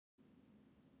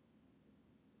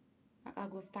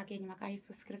Maqaa gooftaa keenya maqaa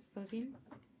Yesuus Kiristoosiin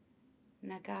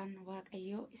nagaan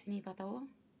Waaqayyoo isiniif haa ta'u.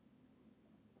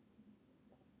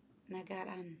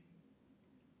 Nagaadhaan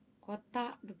kottaa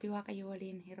dubbii Waaqayyoo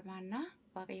waliin hirmaannaa.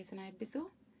 Waaqayyo isin haa eebbisu።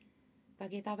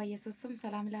 በጌታ በኢየሱስ ስም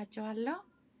ሰላም እላችኋለሁ።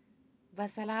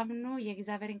 በሰላም ነው።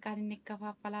 የእግዚአብሔርን ቃል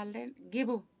እንከፋፈላለን። ግቡ።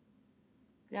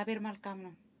 እግዚአብሔር መልካም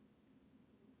ነው።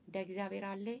 እንደ እግዚአብሔር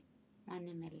አለ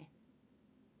ማንም የለም።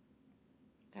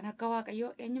 ከነካ Waaqayyo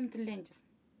eenyuም ትለን jiru.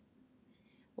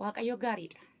 Waaqayyo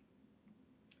gaariidha.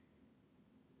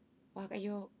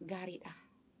 Waaqayyo gaariidha.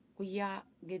 Guyyaa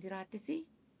gidiraattis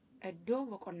iddoo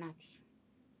boqonnaati.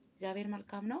 እግዚአብሔር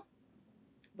መልካም ነው።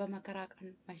 በመከራ ቀን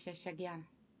መሸሸጊያ ነው።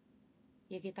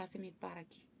 የጌታ ስም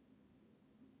ይባረክ።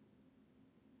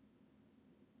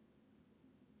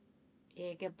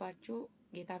 የገባችሁ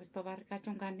ጌታ በስቶ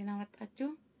ባርካችሁ እንኳን መጣችሁ።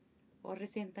 ወር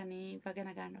ሴንተኒ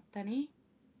በገነጋን ነፍተኒ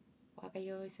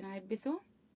Waaqayyo isin haa eebbisu.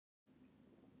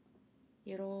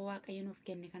 Yeroo Waaqayyo nuuf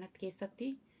kenne kanatti keessatti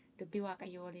dubbii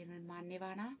Waaqayyo waliin hirmaannee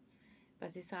baana.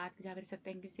 በዚህ ሰዓት እግዚአብሔር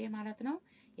ሰጠን ጊዜ ማለት ነው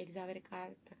የእግዚአብሔር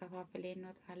ቃል ተከፋፍለን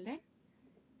እንወጣለን።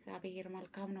 እግዚአብሔር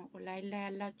መልካም ነው። ኦንላይን ላይ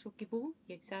ያላችሁ ግቡ።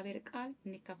 የእግዚአብሔር ቃል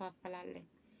እንከፋፈላለን።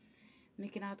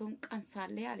 ምክንያቱም ቀን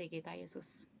ሳለ ያለ ጌታ ኢየሱስ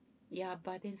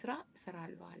የአባቴን ስራ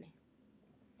እሰራለሁ አለ።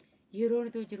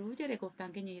 የሮንቱ ጅሩ ጀለ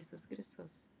ጎፍታን ከኛ ኢየሱስ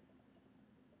ክርስቶስ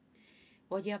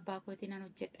hojii abbaa kootiin an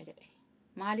hojjedha jedhe.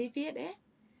 Maaliif jedhe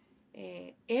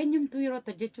eenyumtuu yeroo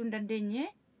hojjechuu hin dandeenye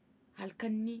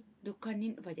halkanni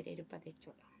dukkanniin dhufa jedhee dubbate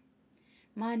jechuudha.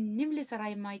 ማንም ሊሰራ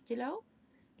የማይችለው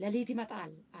ሌሊት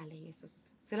ይመጣል አለ ኢየሱስ።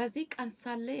 ስለዚህ ቀን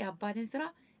ሳለ የአባቴን ስራ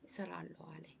እሰራለሁ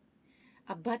አለ።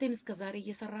 አባቴም እስከ ዛሬ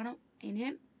እየሰራ ነው፣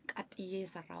 እኔም ቀጥዬ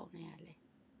እየሰራው ነው ያለ።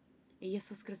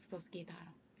 ኢየሱስ ክርስቶስ ጌታ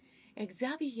ነው።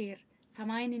 እግዚአብሔር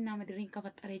ሰማይንና ምድርን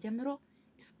ከፈጠረ ጀምሮ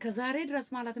እስከ ዛሬ ድረስ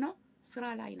ማለት ነው ስራ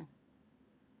ላይ ነው።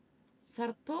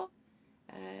 ሰርቶ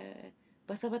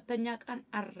በሰባተኛ ቀን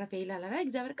አረፈ ይላል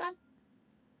እግዚአብሔር ቃል።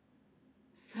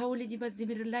 ሰው ልጅ በዚህ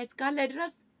ምድር ላይ እስካለ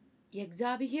ድረስ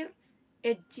የእግዚአብሔር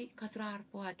እጅ ከስራ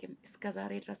አርፎ አቅም እስከ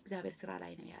ዛሬ ድረስ እግዚአብሔር ስራ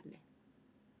ላይ ነው ያለ።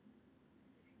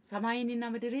 ሰማይንና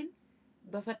ምድርን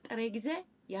በፈጠረ ጊዜ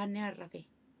ያን ያረፈ፣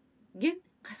 ግን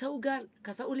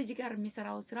ከሰው ልጅ ጋር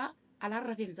የሚሰራው ስራ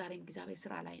አላረፈም። ዛሬም እግዚአብሔር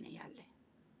ስራ ላይ ነው ያለ።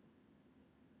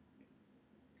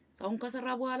 ሰውን ከሰራ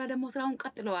በኋላ ደግሞ ስራውን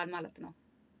ቀጥለዋል ማለት ነው።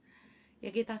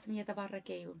 የጌታ ስም የተባረከ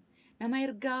ይሁን።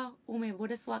 ነማይርጋ ኡሜ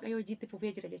ወደስ Waaqayyo hojiitti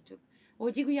fufee jira jechuudha.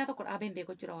 Hojii guyyaa tokko dhaabeen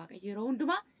beekoo jira Waaqayyo. Yeroo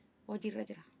hundumaa hojii irra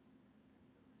jira.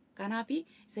 Kanaaf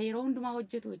isa yeroo hundumaa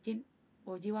hojjetu wajjin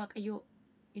hojii Waaqayyo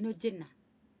hin hojjenna.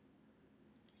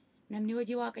 Namni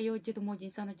hojii Waaqayyo hojjetu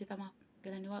hojiin isaan hojjetamaaf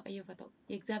galanni Waaqayyo haa ta'u.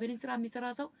 የእግዚአብሔርን ስራ የሚሰራ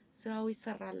ሰው ስራው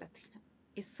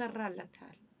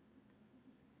ይሰራለታል።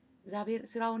 እግዚአብሔር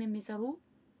ስራውን የሚሰሩ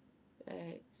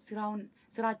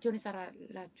ስራቸውን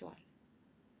ይሰራላቸዋል።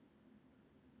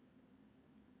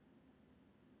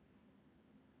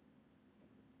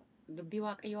 dubbii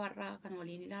Waaqayyo har'aa kan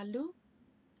waliin ilaallu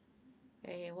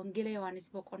wangeela Yoሐንስ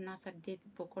boqonnaa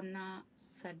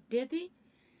 8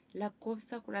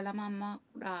 lakkoofsa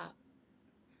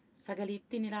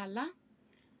 12-19 ilaalla።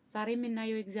 ዛሬ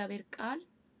የምናየው የእግዚአብሔር ቃል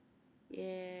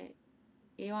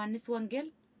የዮሐንስ ወንጌል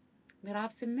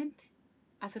ምዕራፍ 8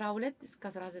 12 እስከ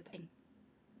 19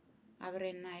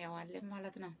 አብረን እናየዋለን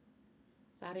ማለት ነው።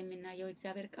 ዛሬ የምናየው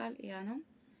የእግዚአብሔር ቃል ያ ነው።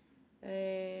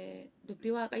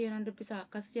 dubbii Waaqayyoon dubbisa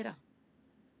akkas jedha.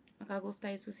 Maqaa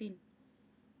gooftaa Yesuusiin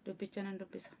dubbichaan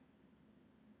dubbisa.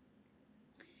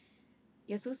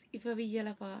 Yesuus ifa biyya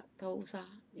lafaa ta'uusaa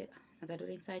jedha mata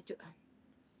dureen isaa jechuudha.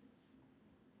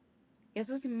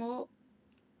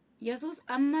 Yesuus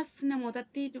ammas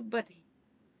namootatti dubbate.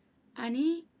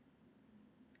 Ani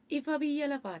ifa biyya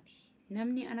lafaati.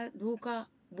 Namni ana duukaa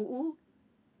bu'u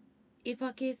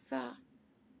ifa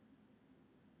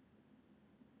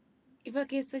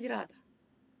keessa jiraata.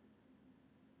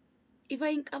 Ifa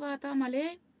hin qabaata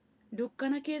malee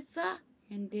dukkana keessa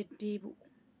hin deddeebi'u.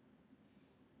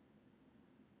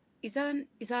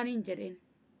 Isaaniin jedheen.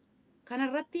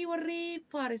 Kanarratti warri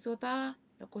Faarisotaa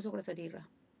lakkoofsa 13 irra.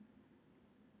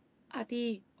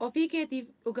 Ati ofii keetiif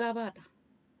dhugaa baata.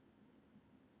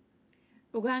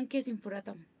 Dhugaan kees hin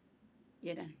fudhatamu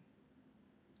jedhan.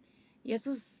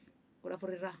 Yesuus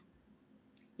 14 irraa.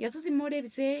 Yesuus immoo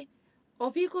deebisee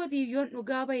ofii kootiif yoon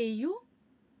dhugaa ba'e iyyuu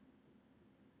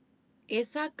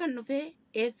eessa akkan dhufee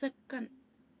eessa akkan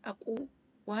dhaqu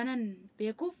waanan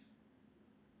beekuuf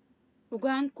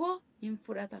dhugaan koo hin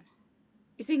fudhatama.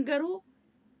 Isin garuu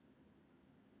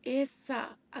eessa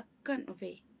akkan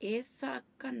dhufee eessa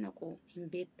akkan dhaqu hin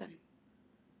beektan.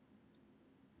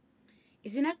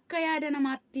 Isin akka yaada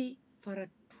namaatti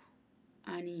faraddu.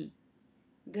 Ani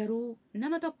garuu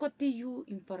nama tokkotti iyyuu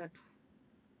hin faradu.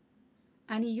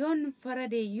 ani yoon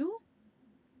faradeeyyuu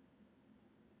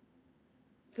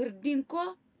firdiin koo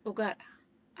dhugaadha.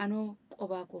 Anoo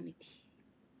qobaa koo miti.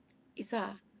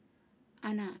 Isaa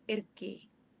ana ergee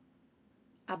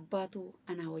abbaatu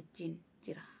ana wajjin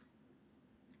jira.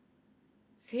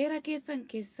 Seera keessan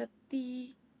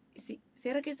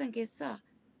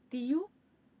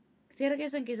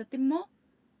keessatti immoo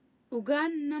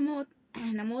dhugaan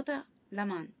namoota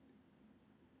lamaan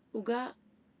dhugaa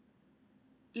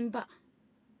hin ba'a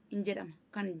hin jedhama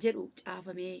kan jedhu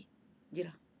caafamee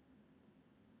jira.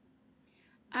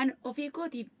 Ani ofii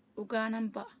kootiif dhugaa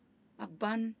nan ba'a.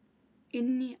 Abbaan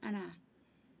inni ana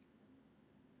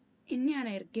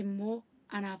erge immoo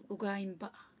anaaf dhugaa hin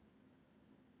ba'a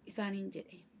isaaniin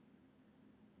jedhe.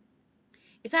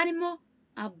 Isaan immoo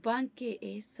abbaan kee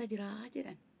eessa jiraa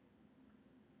jedhan.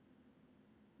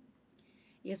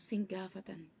 Yesuusin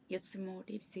gaafatan. Yesuus immoo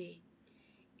deebisee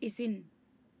isin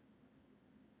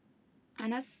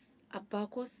anas abbaa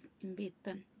koos hin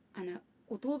beektan.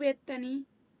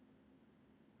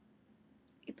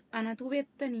 Anatu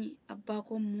beektanii abbaa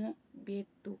koo immoo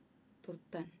beektu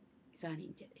turtan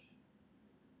isaaniin jedhe.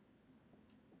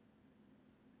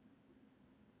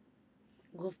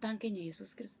 Gooftaan keenya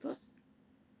Yesuus Kiristoos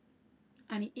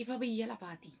ani ifa biyya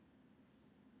lafaati.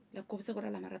 Lakkoofsa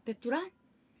 12 irratti jira.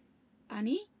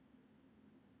 Ani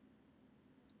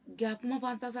gaafuma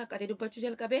afaan isaa saaqatee dubbachuu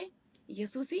jalqabee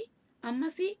Yesuus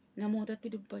ammas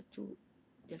namootatti dubbachuu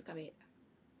jalqabeedha.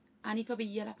 Ani ifa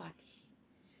biyya lafaati.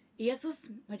 ኢየሱስ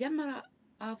መጀመሪያ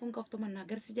አፉን ከፍቶ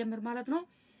መናገር ሲጀምር ማለት ነው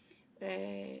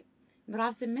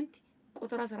ምዕራፍ 8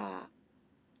 ቁጥር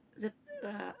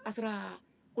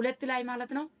 12 ላይ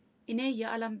ማለት ነው እኔ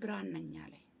የዓለም ብርሃን ነኝ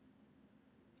አለ።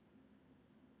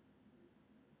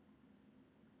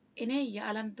 እኔ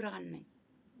የዓለም ብርሃን ነኝ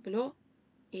ብሎ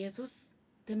ኢየሱስ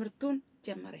ትምህርቱን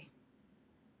ጀመረ።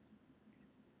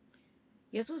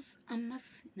 ኢየሱስ አማስ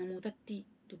ነሞተቲ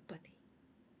ዱበቴ።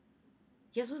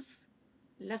 ኢየሱስ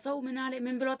ለሰው ምን አለ?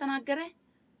 ምን ብሎ ተናገረ?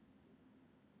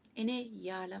 እኔ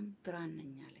የዓለም ብርሃን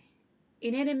ነኝ አለ።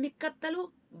 እኔን የሚከተሉ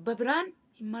በብርሃን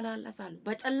ይመላለሳሉ፣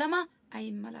 በጨለማ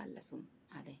አይመላለሱም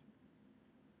አለ።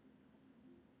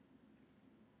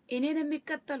 እኔን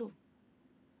የሚከተሉ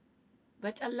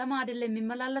በጨለማ አይደለም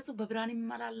የሚመላለሱ በብርሃን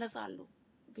ይመላለሳሉ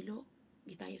ብሎ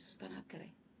ጌታ ኢየሱስ ተናገረ።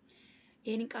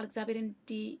 ይህን ቃል እግዚአብሔር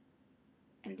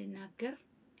እንዲናገር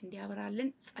እንዲያበራልን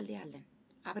ጸልያለን።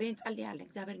 አብረን ጸልያለን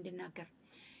እግዚአብሔር እንዲናገር።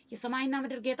 የሰማይና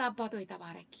ምድር ጌታ አባት ሆይ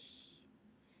ተባረክ።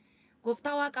 ጎፍታ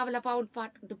ዋቃ ብለፋ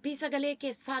ውልፋድ ዱቢ ሰገሌ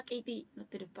ኬሳ ቂቲ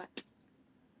ኑት ዱባድ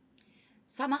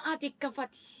ሰማዓት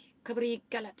ይከፈት፣ ክብር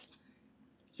ይገለጥ።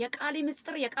 የቃሊ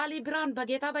ምስጢር የቃሊ ብርሃን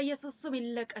በጌታ በኢየሱስ ስም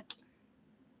ይለቀቅ።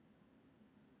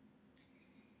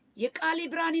 የቃሊ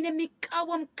ብርሃንን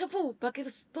የሚቃወም ክፉ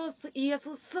በክርስቶስ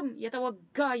ኢየሱስ ስም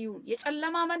የተወጋ ይሁን።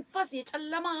 የጨለማ መንፈስ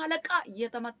የጨለማ አለቃ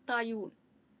የተመታ ይሁን።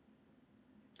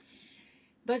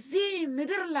 በዚህ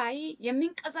ምድር ላይ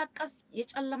የሚንቀሳቀስ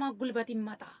የጨለማ ጉልበት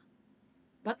ይመታ።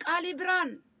 በቃሊ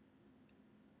ብርሃን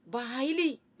በኃይሊ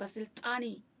በስልጣኔ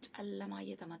ጨለማ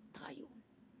የተመታ ይሁን።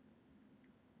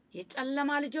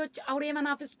 የጨለማ ልጆች አውሬ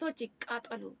መናፍስቶች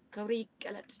ይቃጠሉ፣ ክብር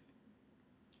ይገለጥ።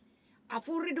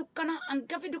 አፉሪ ዱከና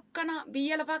አንገፊ ዱከና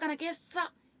ብየ ለፋ ከነ ኬሳ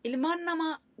ilmaan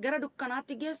namaa gara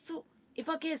dukkanaatti geessu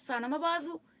ifa keessaa nama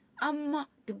baasu amma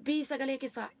dubbii sagalee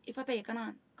keessaa ifa ta'e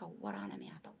kanaan kan waraaname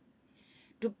haa ta'u.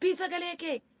 Dubbii sagalee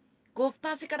kee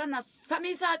gooftaa si kadhanna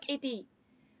samii saaqiitii.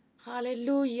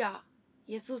 Haleluuyaa.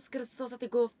 Yesuus Kiristoos ati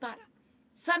gooftaadha.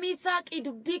 Samii saaqii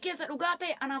dubbii keessa dhugaa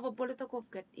ta'e anaaf obbolota koof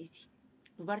gadhiisi.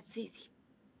 Nu barsiisi.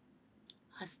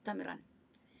 Astamiran.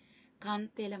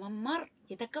 ካንተ ለመማር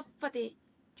የተከፈተ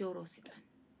ጆሮ ስጠን፣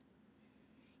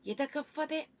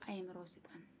 የተከፈተ አይምሮ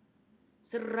ስጠን።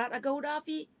 ስራ ደጋውዳፊ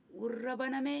ጉረ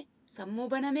በነሜ ሰሙ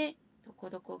በነሜ tokko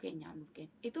tokko keenya nuken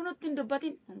itunutti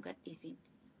dubbatin hungadhisin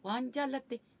waan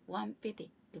jaallatte waan fete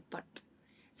dubbadhu.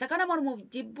 Sakana mormuuf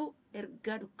jibbu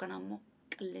ergaa dukkanammoo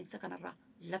qilleensa kanarraa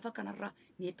lafa kanarraa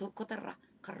neetokkotarraa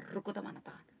kan rukutaman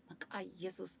ta'an maqaa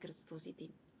Yesuus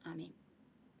Kiristoositiin አሜን።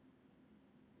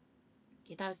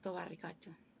 ጌታ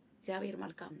ይባርካችሁ። እግዚአብሔር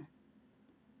መልካም ነው።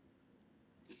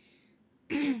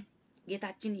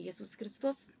 ጌታችን ኢየሱስ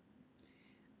ክርስቶስ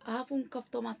አፉን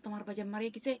ከፍቶ ማስተማር በጀመረ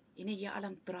ጊዜ እኔ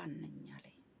የዓለም ብርሃን ነኝ አለ።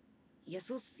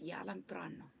 ኢየሱስ የዓለም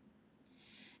ብርሃን ነው።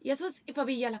 ኢየሱስ ኢፈ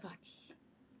ብየ ለፋቲ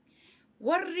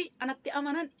ወሪ አነቲ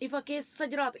አመናን ኢፈ ኬሰ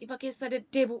ጅራቱ ኢፈ ኬሰ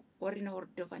ደደቡ ወሪ ነው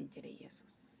ወርዶፋን ጀለ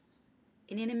ኢየሱስ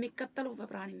እኔን የሚከተሉ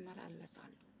በብርሃን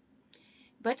ይመላለሳሉ፣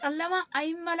 በጨለማ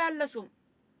አይመላለሱም።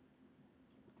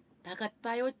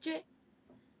 ተከታዮቼ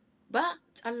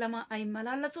በጨለማ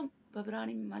አይመላለሱም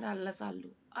በብርሃን ይመላለሳሉ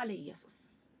አለ ኢየሱስ።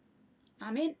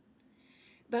 አሜን።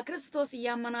 በክርስቶስ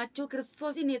እያመናችሁ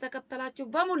ክርስቶስን የተከተላችሁ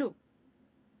በሙሉ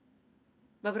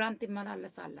በብርሃን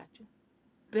ትመላለሳላችሁ።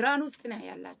 ብርሃን ውስጥ ነው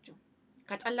ያላችሁ።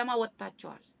 ከጨለማ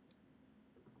ወጣችኋል።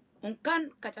 እንኳን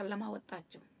ከጨለማ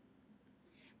ወጣችሁ።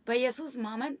 በኢየሱስ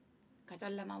ማመን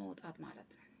ከጨለማ መውጣት ማለት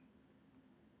ነው።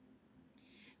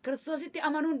 ክርስቶስቲ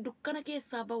አመኑን ዱkkana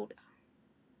keessaa ba'uudha.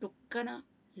 Dukkana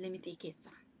limitii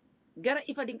keessaa gara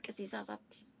ifa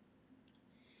dinqisiisaatti.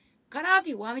 Kanaaf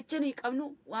waamicha nuyi qabnu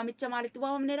waamicha maalitti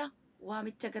waamamneedha?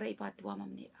 Waamicha gara ifaatti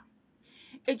waamamneedha.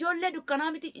 Ijoollee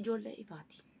dukkanaa miti, ijoollee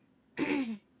ifaati.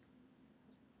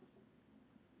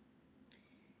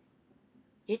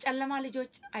 የጨለማ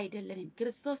ልጆች አይደለንም።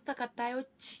 ክርስቶስ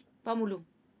ተከታዮች በሙሉ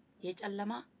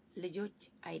የጨለማ ልጆች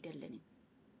አይደለንም።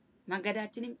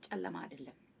 መንገዳችንም ጨለማ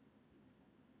አይደለም።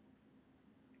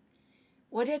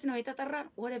 ወዴት ነው የተጠራን?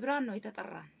 ወደ ብርሃን ነው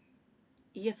የተጠራን።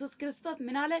 ኢየሱስ ክርስቶስ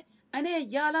ምን አለ? እኔ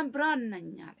የዓለም ብርሃን ነኝ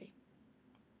አለ።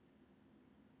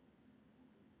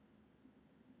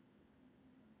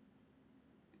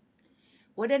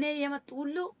 ወደ እኔ የመጡ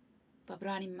ሁሉ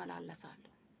በብርሃን ይመላለሳሉ።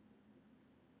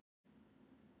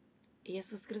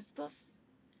 ኢየሱስ ክርስቶስ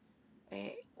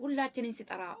ሁላችንን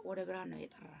ሲጠራ ወደ ብርሃን ነው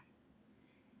የጠራን።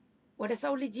 ወደ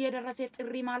ሰው ልጅ የደረሰ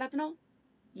ጥሪ ማለት ነው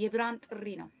የብርሃን ጥሪ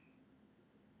ነው።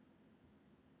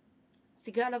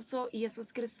 ስጋ ለብሶ ኢየሱስ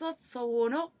ክርስቶስ ሰው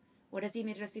ሆኖ ወደዚህ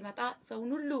ምድር ሲመጣ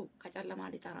ሰውን ሁሉ ከጨለማ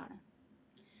ሊጠራ ነው።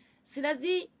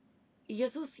 ስለዚህ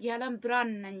ኢየሱስ የዓለም ብርሃን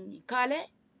ነኝ ካለ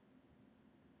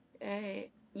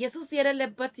ኢየሱስ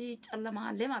የሌለበት ጨለማ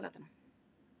አለ ማለት ነው።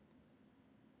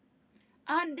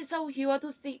 አንድ ሰው ህይወት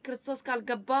ውስጥ ክርስቶስ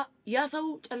ካልገባ ያ ሰው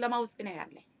ጨለማ ውስጥ ነው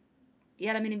ያለ፣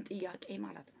 ያለምንም ጥያቄ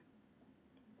ማለት ነው።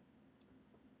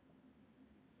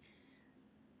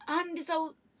 አንድ ሰው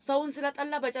ሰውን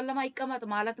ስለጠላ በጨለማ ይቀመጥ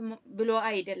ማለት ብሎ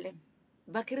አይደለም።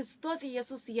 በክርስቶስ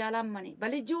ኢየሱስ ያላመነ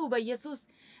በልጁ በኢየሱስ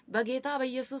በጌታ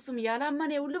በኢየሱስም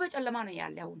ያላመነ ሁሉ በጨለማ ነው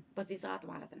ያለ አሁን በዚህ ሰዓት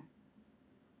ማለት ነው።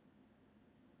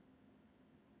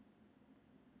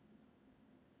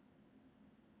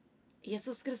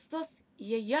 ኢየሱስ ክርስቶስ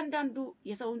የእያንዳንዱ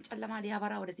የሰውን ጨለማ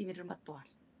ሊያበራ ወደዚህ ምድር መጥቷል።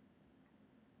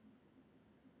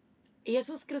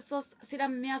 ኢየሱስ ክርስቶስ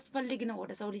ስለሚያስፈልግ ነው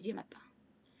ወደ ሰው ልጅ የመጣ።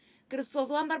 ክርስቶስ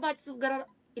ዋን በርባችሱፍ ገራ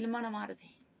ilma namaa dhufe.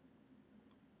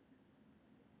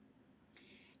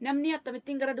 Namni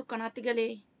akkamittiin gara dukkanaatti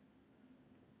galee?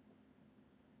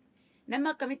 Namni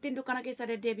akkamittiin dukkana keessa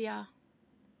deddeebi'a?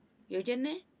 Yoo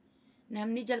jenne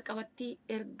namni jalqabatti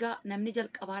erga namni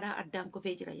jalqabaadhaa addaan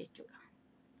kufee jira jechuudha.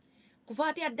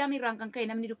 Kufaatii addaam irraan kan ka'e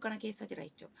namni dukkana keessa jira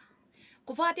jechuudha.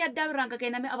 Kufaatii addaam irraan kan ka'e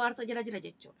namni abaarsa jala jira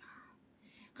jechuudha.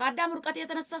 Kaaddaa murqatee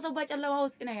የተነሳ ሰው በጨለማ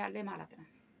ውስጥ ነው ያለ ማለት ነው።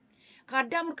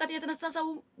 ከአዳም ውድቀት የተነሳ ሰው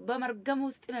በመርገም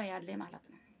ውስጥ ነው ያለ ማለት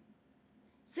ነው።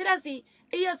 ስለዚህ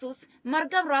ኢየሱስ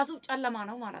መርገም ራሱ ጨለማ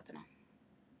ነው ማለት ነው።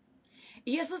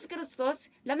 ኢየሱስ ክርስቶስ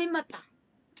ለምን መጣ?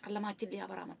 ጨለማችን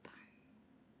ሊያበራ መጣ።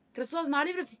 ክርስቶስ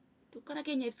ማሊፍ ዱፌ ዱkkana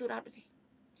keenya ibsuudhaaf dhufe.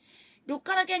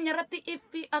 Dukkana keenya irratti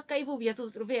ifi akka ifuuf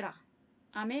ኢየሱስ ዱፌራ።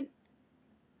 አሜን።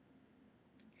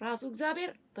 ራሱ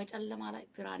እግዚአብሔር በጨለማ ላይ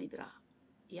ብርሃን ይብራ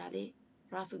ያለ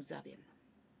ራሱ እግዚአብሔር ነው።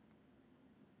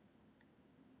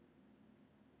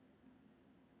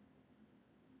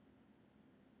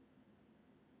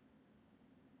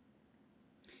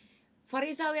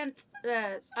 ፈሪሳውያን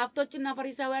ጻፍቶችና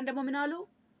ፈሪሳውያን ደግሞ ምን አሉ?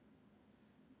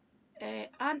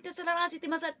 አንተ ስለራስህ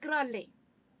ትመሰክራለህ፣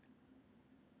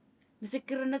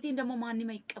 ምስክርነትን ደግሞ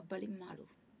ማንም አይቀበልም አሉ።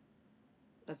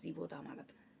 በዚህ ቦታ ማለት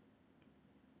ነው።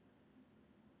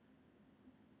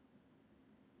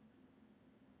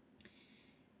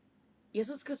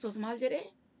 ኢየሱስ ክርስቶስ ማል ጀዴ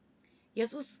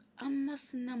ኢየሱስ አማስ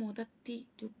ናሞተቲ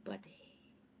ዱበቴ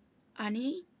አኒ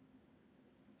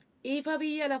ኢፋ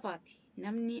ብየ ለፋቲ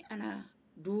namni ana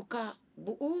duukaa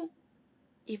bu'uu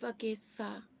ifa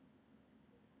keessaa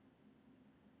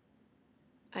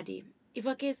adeema.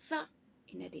 Ifa keessaa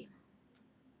hin adeema.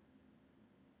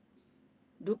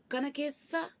 Dukkana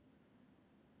keessaa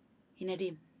hin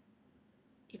adeema.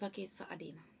 Ifa keessaa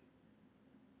adeema.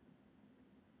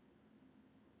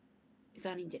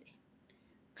 Isaanin jedhe.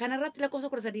 Kanarratti lakkoofsa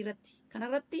 13 irratti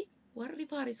kanarratti warri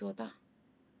Farisootaa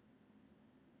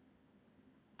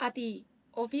ati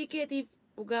ofii keetiif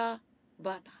dhugaa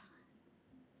baata.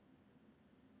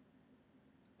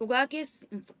 Dhugaa kees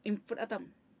hin fudhatamu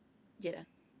jedhan.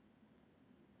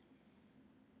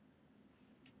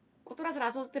 ቁጥር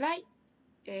 13 ላይ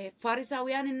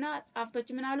ፋሪሳውያንና ጻፍቶች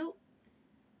ምን አሉ?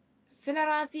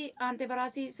 ስለራሲ አንተ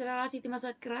በራሲ ስለራሲ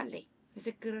ትመሰክራለህ፣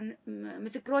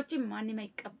 ምስክሮችም ማንም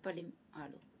አይቀበልም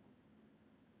አሉ።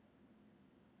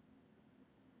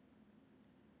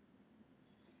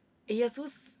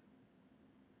 ኢየሱስ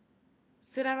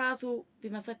ስለራሱ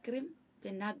ቢመሰክርም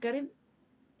ቢናገርም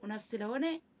እውነት ስለሆነ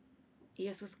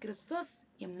ኢየሱስ ክርስቶስ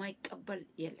የማይቀበል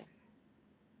የለም።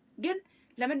 ግን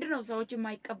ለምንድነው ሰዎች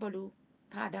የማይቀበሉ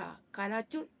ታዲያ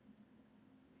ካላችሁ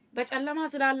በጨለማ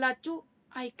ስላላችሁ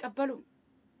አይቀበሉም።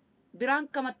 ብርሃን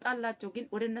ከመጣላቸው ግን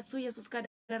ወደ እነሱ ኢየሱስ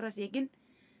ከደረሰ ግን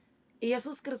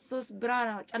ኢየሱስ ክርስቶስ ብርሃን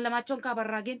ጨለማቸውን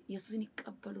ካበራ ግን ኢየሱስን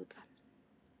ይቀበሉታል።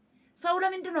 ሰው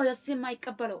ለምንድነው ኢየሱስ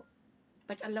የማይቀበለው?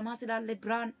 በጨለማ ስላለ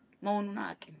ብርሃን መሆኑን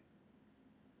አያውቅም።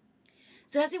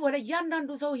 ስለዚህ ወደ እያንዳንዱ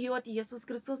ሰው ህይወት ኢየሱስ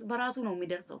ክርስቶስ በራሱ ነው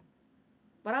የሚደርሰው፣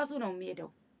 በራሱ ነው የሚሄደው።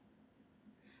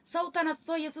 ሰው ተነስቶ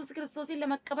ኢየሱስ ክርስቶስን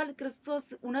ለመቀበል ክርስቶስ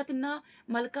እውነትና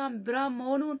መልካም ብርሃን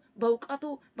መሆኑን በእውቀቱ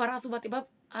በራሱ በጥበብ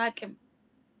አያውቅም።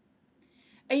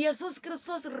 ኢየሱስ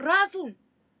ክርስቶስ ራሱን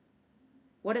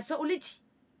ወደ ሰው ልጅ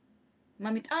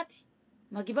መምጣት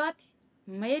መግባት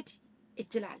መሄድ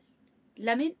ይችላል።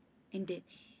 ለምን? እንዴት?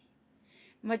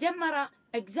 መጀመሪያ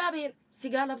እግዚአብሔር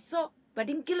ስጋ ለብሶ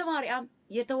በድንግል ማርያም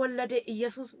የተወለደ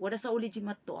ኢየሱስ ወደ ሰው ልጅ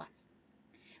መጥቷል።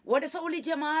 ወደ ሰው ልጅ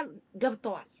መሃል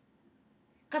ገብተዋል።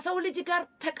 ከሰው ልጅ ጋር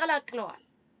ተቀላቅለዋል።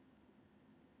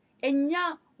 እኛ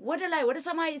ወደ ላይ ወደ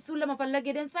ሰማይ እሱን ለመፈለግ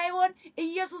ሄደን ሳይሆን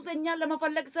ኢየሱስ እኛን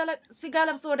ለመፈለግ ስጋ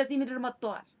ለብሶ ወደዚህ ምድር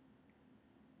መጥቷል።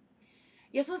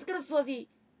 ኢየሱስ ክርስቶስ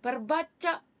በርባቻ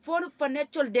ፎን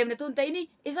ኡፈነቾል ደምነቱን ተይኒ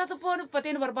ኢሳቱ ፎን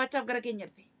ኡፈቴን በርባቻፍ ገረ ኬኛ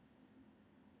dhufe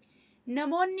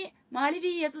namoonni maaliif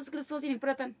ኢየሱስ ክርስቶስን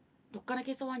ፍረተን ዱካና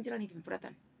keessa waan jiraniif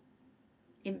ፍረተን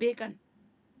hin beekan.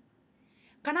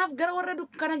 Kanaaf gara warra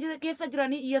dukkana keessa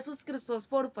jiranii ኢየሱስ ክርስቶስ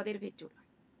ፎን uffatee dhufe jechuudha.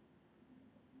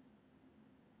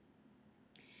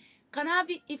 Kanaaf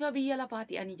ifa biyya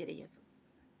lafaati ani jedhe ኢየሱስ.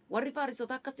 Warri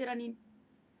Fariisota akkas jedhaniin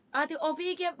ati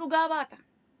ofii keef dhugaa baata.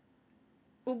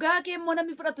 Dhugaa kee immoo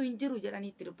namni fudhatu hin jiru jedhanii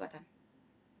itti dubbatan.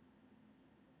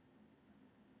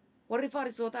 Warri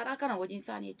Fariisotaadhaa kana wajjin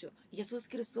isaanii jechuudha. ኢየሱስ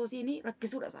ክርስቶስን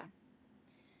rakkisuudha isaan.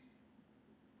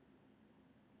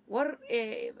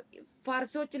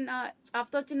 ፋሪሶችና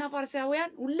ጻፍቶችና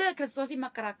ፋሪሳውያን ሁሌ ክርስቶስን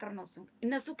መከራከር ነው።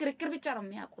 እነሱ ክርክር ብቻ ነው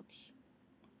የሚያውቁት።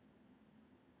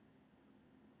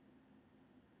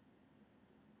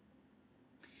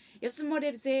 ኢየሱስ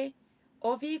ሞዴብሴ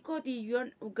ኦፊ ኮቲዮን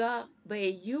ኡጋ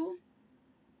በዩ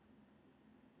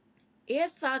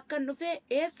ኤሳ ከንዱፌ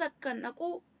ኤሳ ከነቁ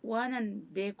ዋናን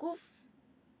ቤኩፍ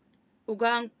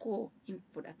ኡጋንኮ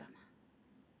ኢንፉዳታማ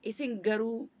ኢሲን ገሩ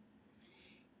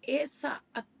ኤሳ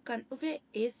አካን ዱፌ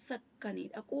ኤሳ ከኒ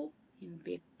ዳቁ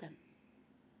ኢንቤክተን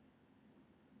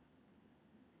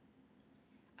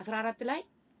 14 ላይ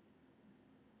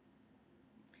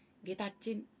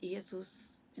ጌታችን ኢየሱስ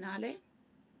ምን አለ?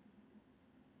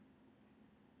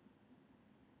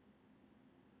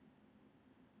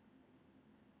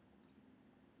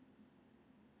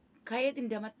 ከየት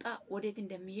እንደመጣ ወዴት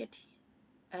እንደሚሄድ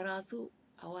ራሱ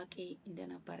አዋቂ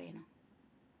እንደነበረ ነው።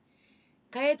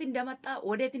 ከየት እንደመጣ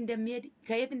ወዴት እንደሚሄድ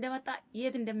ከየት እንደመጣ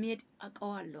የት እንደሚሄድ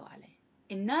አውቀዋለሁ አለ።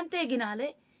 እናንተ ግን አለ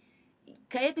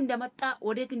ከየት እንደመጣ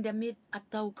ወዴት እንደሚሄድ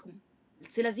አታውቁም፣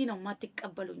 ስለዚህ ነው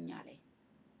ማትቀበሉኝ አለ።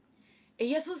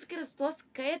 ኢየሱስ ክርስቶስ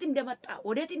ከየት እንደመጣ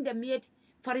ወዴት እንደሚሄድ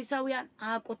ፈሪሳውያን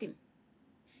አያውቁትም።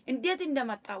 እንዴት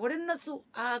እንደመጣ ወደ እነሱ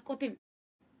አያውቁትም።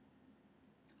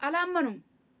 አላመኑም፣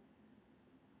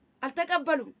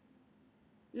 አልተቀበሉም።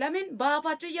 ለምን?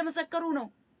 በአፋቸው እየመሰከሩ ነው።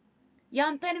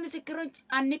 ያንተን ምስክሮች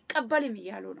አንቀበልም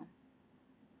እያሉ ነው።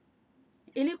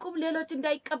 ይልቁም ሌሎች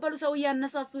እንዳይቀበሉ ሰው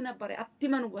እያነሳሱ ነበር።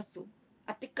 አትመኑ፣ በሱ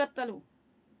አትከተሉ።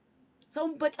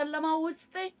 ሰውን በጨለማ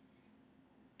ውስጥ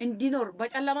እንዲኖር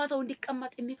በጨለማ ሰው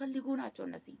እንዲቀመጥ የሚፈልጉ ናቸው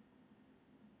እነዚህ።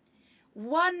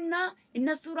 ዋና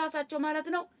እነሱ ራሳቸው ማለት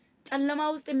ነው ጨለማ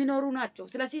ውስጥ የሚኖሩ ናቸው።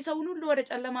 ስለዚህ ሰውን ሁሉ ወደ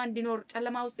ጨለማ እንዲኖር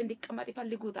ጨለማ ውስጥ እንዲቀመጥ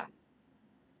ይፈልጉታል።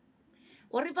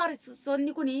 ወሪ ፋሪሶኒ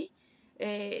ኩኒ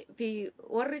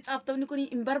warri xaaftonni kun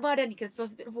hin barbaadan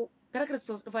Kiristoos dhufu gara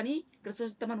Kiristoos dhufanii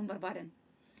Kiristoos tamanuu hin barbaadan.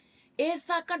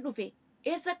 Eessa akkan dhufe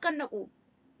eessa akkan naqu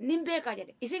nin beekaa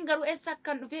jedhe. Isin garuu eessa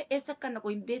akkan dhufe eessa akkan naqu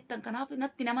hin beektan, kanaaf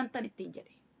natti namantan ittiin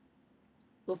jedhe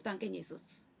gooftaan keenya Yesuus.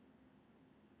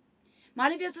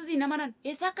 Maaliif Yesuus hin amanan?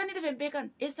 Eessa akka inni dhufe hin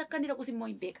beekan, eessa akka inni dhaqus immoo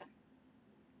hin beekan.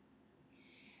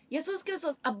 Yesuus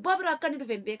Kiristoos abbaa biraa akka inni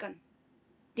dhufe hin beekan,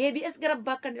 deebi'es gara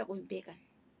abbaa akka inni dhaqu hin beekan.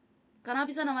 ከናፍ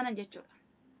ሰነማናን ጀቾዳ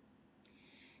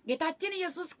ጌታችን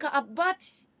ኢየሱስ ከአባት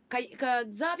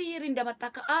ከእግዚአብሔር እንደመጣ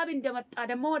ከአብ እንደመጣ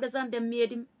ደግሞ ወደዛ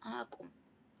እንደሚሄድም አቁም።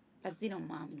 ለዚህ ነው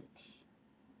ማምኑት።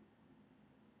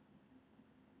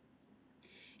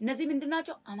 እነዚህ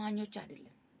ምንድናቸው? አማኞች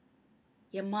አይደለም፣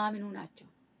 የማምኑ ናቸው፣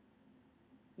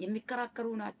 የሚከራከሩ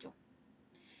ናቸው፣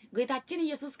 ጌታችን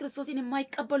ኢየሱስ ክርስቶስን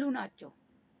የማይቀበሉ ናቸው።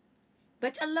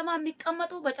 በጨለማ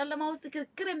የሚቀመጡ በጨለማ ውስጥ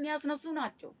ክርክር የሚያስነሱ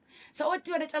ናቸው። ሰዎች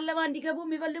ወደ ጨለማ እንዲገቡ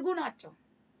የሚፈልጉ ናቸው።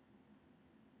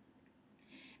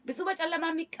 ብዙ በጨለማ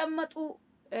የሚቀመጡ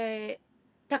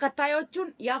ተከታዮቹን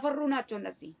ያፈሩ ናቸው።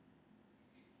 እነዚህ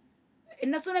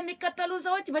እነሱን የሚከተሉ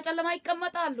ሰዎች በጨለማ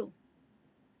ይቀመጣሉ።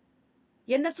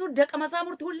 የነሱ ደቀ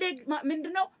መዛሙርት ሁሌ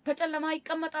ምንድነው በጨለማ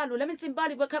ይቀመጣሉ። ለምን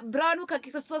ሲባል ብርሃኑ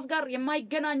ከክርስቶስ ጋር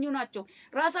የማይገናኙ ናቸው።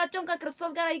 ራሳቸውም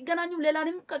ከክርስቶስ ጋር አይገናኙም፣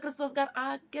 ሌላንም ከክርስቶስ ጋር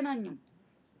አያገናኙም።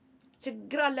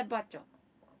 ችግር አለባቸው።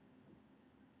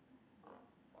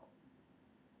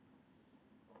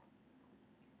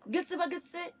 ግልጽ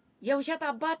በግልጽ የውሸት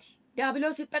አባት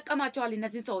ዲያብሎስ ይጠቀማቸዋል።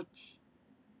 እነዚህ ሰዎች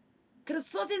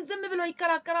ክርስቶስን ዝም ብለው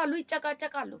ይከራከራሉ፣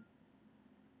 ይጨቃጨቃሉ።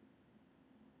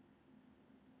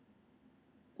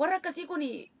 warra akkasii kun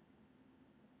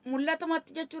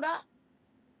mul'atumatti jechuudha.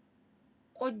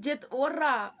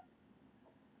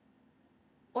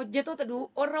 Hojjettoota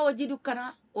warra hojii dukkanaa,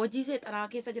 hojii seexanaa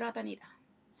keessa jiraatanidha.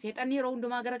 Seexanni yeroo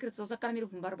hundumaa gara Kiristoos akka namni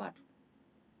dhufu hin barbaadu.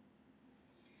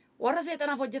 Warra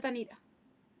seexanaaf hojjetanidha.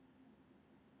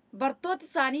 Bartooti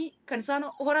isaanii kan isaan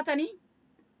horatanii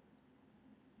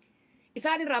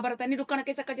isaan irraa baratanii dukkana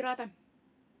keessa akka jiraatan.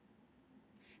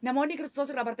 Namoonni Kiristoos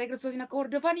irraa baratanii Kiristoosin akka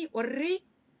hordofanii warri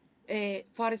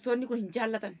Fariisonni kun hin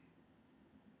jaallatan.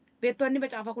 Beektonni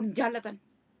macaafaa kun hin jaallatan.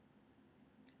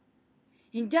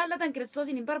 Hin jaallatan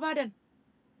Kiristoosin hin barbaadan.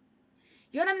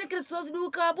 Yoo namni Kiristoos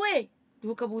duukaa bu'e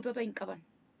duuka buutota hin qaban.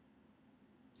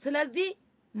 ስለዚህ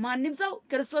ማንም ሰው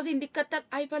ክርስቶስን እንዲከተል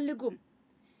አይፈልጉም።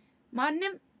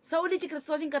 ማንም ሰው ልጅ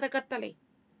ክርስቶስን ከተከተለ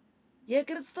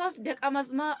የክርስቶስ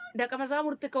ደቀ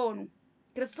መዛሙርት ከሆኑ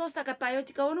ክርስቶስ ተከታዮች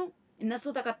ከሆኑ እነሱ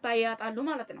ተከታይ ያጣሉ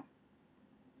ማለት ነው።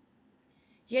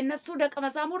 የነሱ ደቀ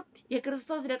መዛሙርት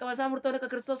የክርስቶስ ደቀ መዛሙርት ወደ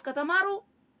ክርስቶስ ከተማሩ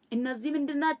እነዚህ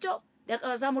ምንድናቸው? ደቀ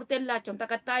መዛሙርት የላቸውም፣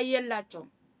 ተከታይ የላቸውም።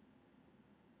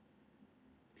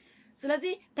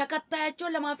 ስለዚህ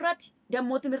ተከታያቸውን ለማፍራት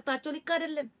ደግሞ ትምህርታቸው ልክ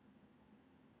አይደለም።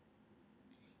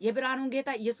 የብርሃኑን ጌታ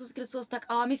ኢየሱስ ክርስቶስ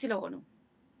ተቃዋሚ ስለሆኑ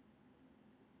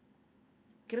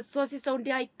ክርስቶስ ሰው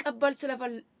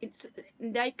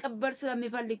እንዳይቀበል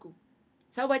ስለሚፈልጉ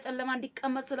ሰው በጨለማ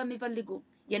እንዲቀመጥ ስለሚፈልጉ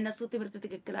የነሱ ትምህርት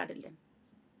ትክክል አይደለም።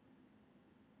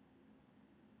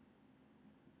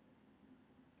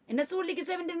 እነሱ ሁሉ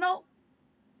ጊዜ ምንድነው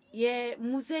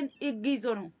የሙሴን ሕግ ይዞ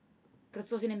ነው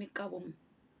ክርስቶስን የሚቃወሙ።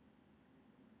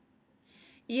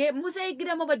 የሙሴ ሕግ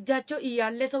ደግሞ በእጃቸው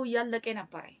እያለ ሰው እያለቀ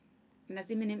ነበር።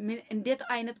 እነዚህ ምን እንዴት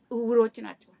አይነት እውሮች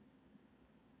ናቸው!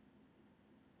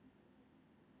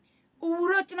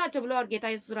 እውሮች ናቸው ብለው ጌታ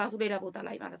ኢየሱስ ራሱ ሌላ ቦታ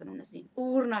ላይ ማለት ነው እነዚህ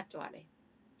እውር ናቸው አለ።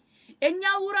 እኛ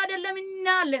እውር አይደለም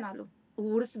እናለን አሉ።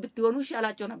 እውርስ ብትሆኑ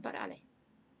ይሻላቸው ነበር አለ።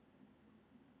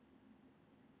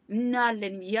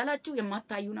 እናለን ይያላችሁ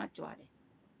የማታዩ ናቸው አለ።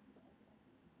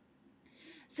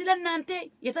 ስለናንተ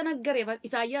የተነገረ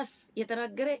ኢሳይያስ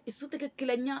የተነገረ እሱ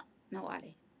ትክክለኛ ነው አለ።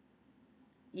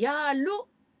 ያሉ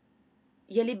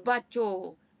የልባቸው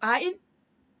አይን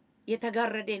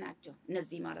የተጋረደ ናቸው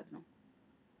እነዚህ ማለት ነው።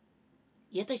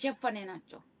 የተሸፈነ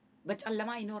ናቸው፣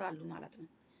 በጨለማ ይኖራሉ ማለት ነው።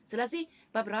 ስለዚህ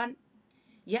በብርሃን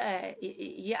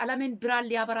የዓለምን ብርሃን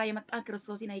ሊያበራ የመጣ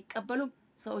ክርስቶስን አይቀበሉም።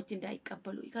 ሰዎች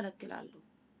እንዳይቀበሉ ይከለክላሉ።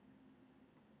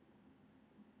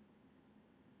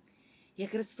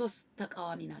 የክርስቶስ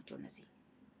ተቃዋሚ ናቸው እነዚህ።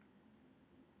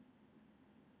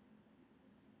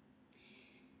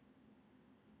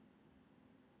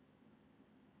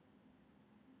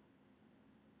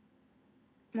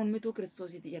 ሙንሚቱ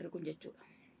ክርስቶስ ይተጀርኩን ጀቹudha.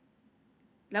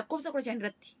 lakkoofsa 15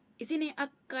 irratti isin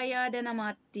akka yaada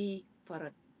namaatti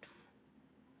faraddu,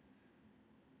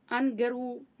 an garuu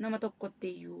nama tokkotti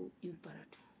iyyuu hin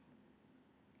faradu.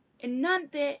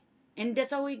 እናንተ እንደ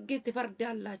ሰው ሕግ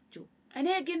ትፈርዳላችሁ፣ እኔ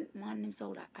ግን ማንም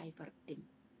ሰው ላይ አይፈርድም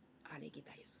አለ ጌታ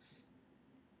ኢየሱስ።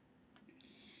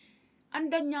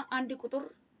 አንደኛ አንድ ቁጥር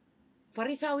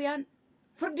ፈሪሳውያን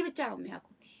ፍርድ ብቻ ነው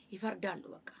የሚያውቁት፣ ይፈርዳሉ።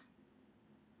 በቃ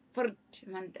ፍርድ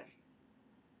መንደር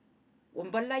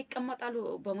ወንበር ላይ ይቀመጣሉ፣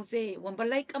 በሙሴ ወንበር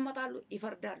ላይ ይቀመጣሉ፣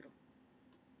 ይፈርዳሉ።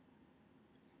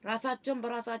 ራሳቸውን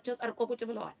በራሳቸው ጸድቆ ቁጭ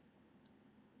ብለዋል።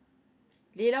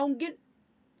 ሌላውን ግን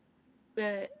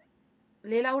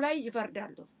ሌላው ላይ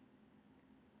ይፈርዳሉ።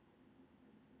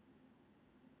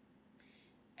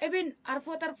 እብን አርፎ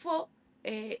ተርፎ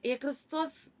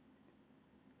የክርስቶስ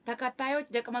ተከታዮች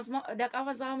ደቀ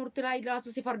መዛሙርት ላይ ራሱ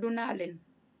ሲፈርዱና አለን።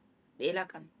 ሌላ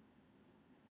ቀን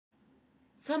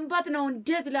ሰንበት ነው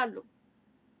እንዴት ይላሉ?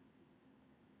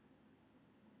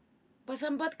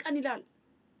 በሰንበት ቀን ይላሉ።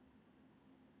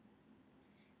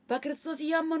 በክርስቶስ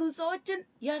ያመኑ ሰዎችን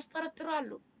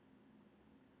ያስጠረጥራሉ።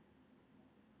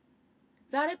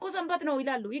 ዛሬ እኮ ሰንበት ነው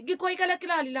ይላሉ፣ ሕግ እኮ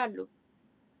ይከለክላል ይላሉ።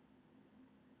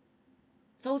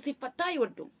 ሰው ሲፈታ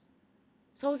አይወዱም፣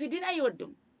 ሰው ሲድን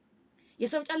አይወዱም፣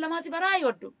 የሰው ጨለማ ሲበራ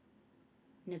አይወዱም።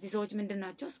 እነዚህ ሰዎች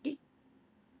ምንድናቸው? እስኪ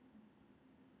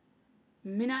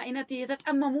ምን አይነት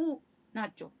የተጠመሙ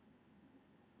ናቸው?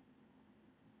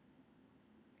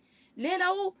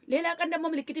 ሌላ ቀን ደግሞ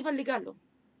ምልክት ይፈልጋሉ።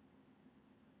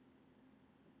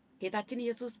 ጌታችን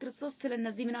ኢየሱስ ክርስቶስ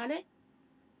ስለነዚህ ምን አለ?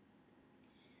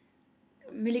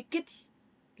 ምልክት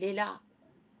ሌላ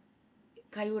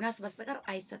ከዮናስ በስተቀር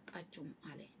አይሰጣችሁም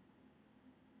አለ።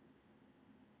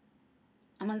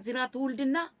 አመንዝራ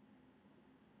ትውልድና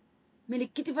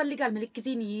ምልክት ይፈልጋል፣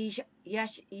 ምልክትን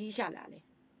ይሻል አለ።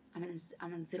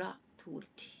 አመንዝራ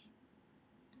ትውልድ፣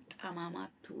 ጠማማ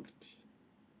ትውልድ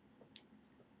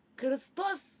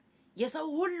ክርስቶስ የሰው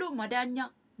ሁሉ መዳኛ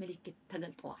ምልክት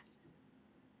ተገልጠዋል።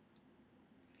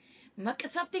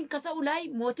 መቅሰፍትን ከሰው ላይ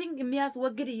ሞትን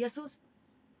የሚያስወግድ ኢየሱስ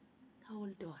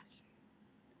ተወልደዋል።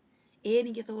 ይሄን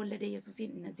እየተወለደ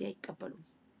ኢየሱስን እነዚህ አይቀበሉም።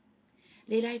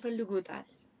 ሌላ ይፈልጉታል፣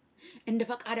 እንደ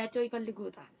ፈቃዳቸው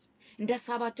ይፈልጉታል፣ እንደ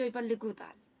ሐሳባቸው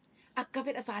ይፈልጉታል።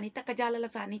 አከፈደ ሳኒት ተከጃለለ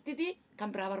ሳኒት ዲ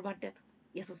ከምብራ በርባደቱ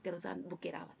ኢየሱስ ገርዛን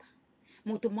ቡኬራባታ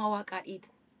ሞቱማ ዋቃ ዲቡ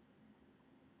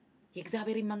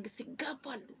የእግዚአብሔርን መንግስት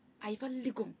ይጋፋሉ፣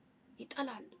 አይፈልጉም፣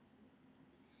 ይጠላሉ።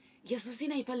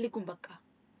 ኢየሱስን አይፈልጉም። በቃ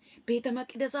ቤተ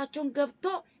መቅደሳቸውን ገብቶ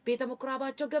ቤተ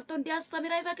ምኩራባቸው ገብቶ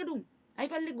እንዲያስተምር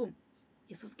አይፈልጉም።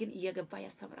 ኢየሱስ ግን እየገባ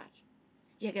ያስተምራል፣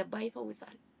 እየገባ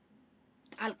ይፈውሳል።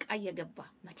 ጣልቃ እየገባ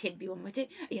መቼም ቢሆን መቼ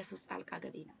ኢየሱስ ጣልቃ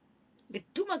ገቢ ነው።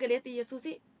 ግዱ መገለጥ ኢየሱስ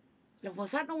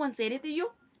ለፎሳን ነው ወንሰኔት እዩ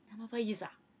ነመፈይሳ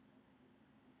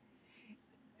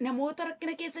ነሞተ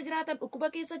ረክነ ኬሰ ጅራተን ኡኩበ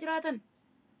ኬሰ ጅራተን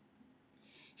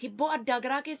ሂቦ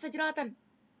አዳግራ ኬሰ ጅራተን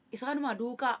ኢሳኑማ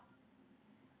ዱቃ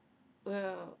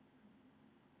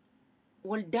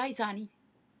ወልዳ ኢሳኒ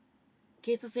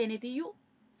ኬሰ ሴኔት እዩ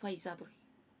ፈይሳ ቱሬ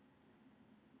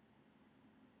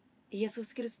ኢየሱስ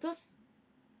ክርስቶስ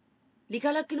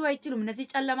ሊከለክሉ አይችሉም። እነዚህ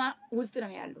ጨለማ ውስጥ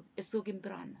ነው ያሉ፣ እሱ ግን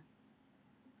ብርሃን ነው።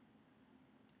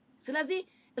 ስለዚህ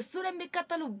እሱን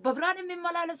የሚከተሉ በብርሃን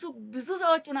የሚመላለሱ ብዙ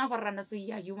ሰዎችን አፈራ፣ እነሱ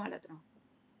እያዩ ማለት ነው።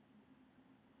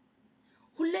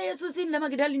 ሁሌ ኢየሱስን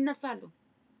ለመግደል ይነሳሉ፣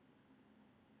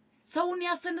 ሰውን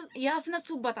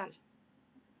ያስነሱበታል።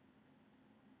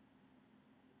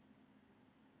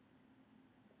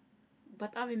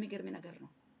 በጣም የሚገርም ነገር ነው።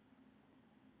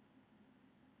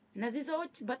 እነዚህ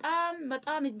ሰዎች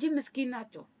በጣም እጅግ ምስኪን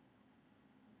ናቸው።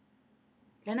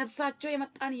 ለነፍሳቸው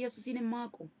የመጣን ኢየሱስን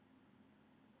የማያውቁ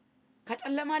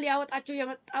ከጨለማ ሊያወጣቸው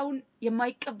የመጣውን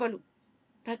የማይቀበሉ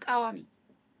ተቃዋሚ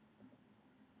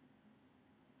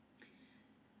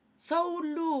ሰው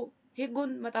ሁሉ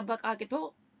ሕጉን መጠበቅ አቅቶ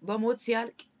በሞት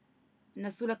ሲያልቅ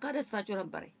እነሱ ለካ ደስታቸው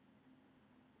ነበር።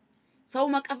 ሰው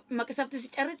መቅሰፍት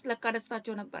ሲጨርስ ለካ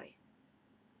ደስታቸው ነበር።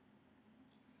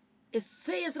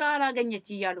 የስራውን አገኘች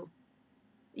እያሉ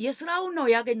የስራውን ነው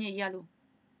ያገኘ እያሉ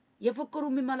የፈከሩ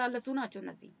የሚመላለሱ ናቸው።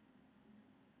 እነዚህ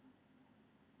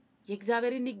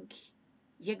የእግዚአብሔርን ሕግ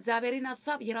የእግዚአብሔርን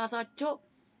ሐሳብ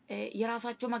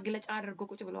የራሳቸው መግለጫ አድርገው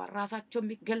ቁጭ ብለዋል። ራሳቸው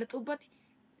የሚገለጡበት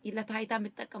ለታይታ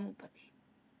የሚጠቀሙበት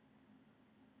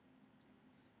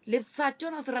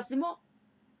ልብሳቸውን አስረዝሞ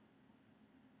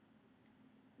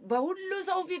በሁሉ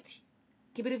ሰው ፊት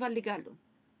ክብር ይፈልጋሉ።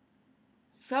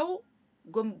 ሰው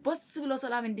ጎንበስ ብሎ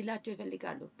ሰላም እንዲላቸው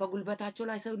ይፈልጋሉ። በጉልበታቸው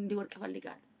ላይ ሰው እንዲወድቅ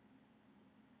ይፈልጋሉ።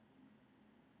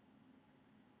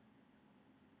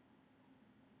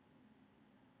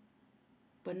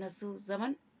 በእነሱ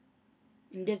ዘመን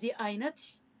እንደዚህ አይነት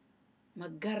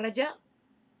መጋረጃ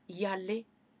እያለ፣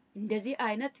 እንደዚህ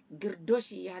አይነት ግርዶሽ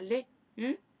እያለ፣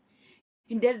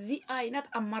 እንደዚህ አይነት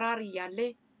አመራር እያለ፣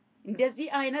 እንደዚህ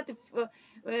አይነት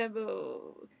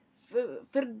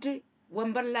ፍርድ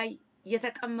ወንበር ላይ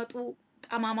የተቀመጡ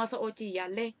ጠማማ ሰዎች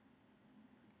እያለ፣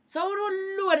 ሰውን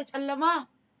ሁሉ ወደ ጨለማ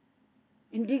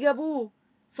እንዲገቡ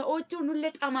ሰዎቹን ሁሉ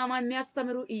ጠማማ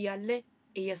የሚያስተምሩ እያለ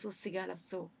ኢየሱስ ስጋ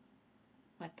ለብሶ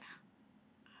መጣ።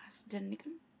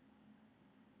 አስደንቅም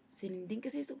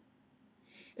ሲንድንቅሲሱ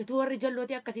እትወር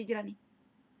ጀሎቲ አከሲ ጅራኒ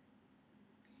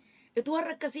እትወር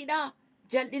አከሲዳ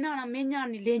ጀልዲና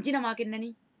ናሜኛን ሌንጂ ነማ ከነኒ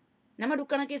nama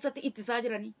dukkana keessatti ittisaa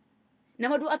jirani,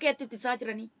 nama du'a keetti ittisaa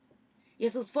jirani.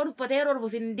 Yesus foon uffatee yeroo dhufu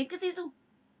isin dinqisiisu.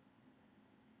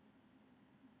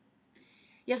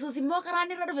 Yesus immoo karaa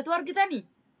inni irra dhufetu argitani.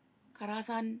 Karaa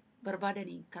isaan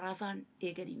barbaadanii, karaa isaan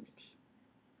eeganii miti.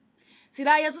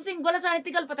 Silaa Yesusin gola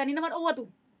isaanitti galfatanii nama dhowwatu.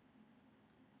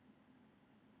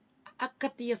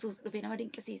 Akkatti Yesus dhufe nama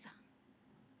dinqisiisa.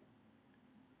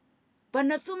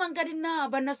 በእነሱ መንገድና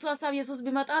በእነሱ ሐሳብ ኢየሱስ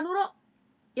ቢመጣ ኑሮ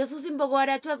ኢየሱስን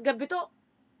በጓዳቸው አስገብቶ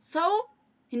ሰው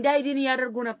እንዳይድን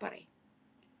ያደርጉ ነበር።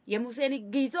 የሙሴን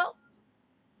ሕግ ይዞ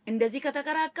እንደዚህ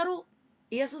ከተከራከሩ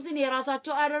ኢየሱስን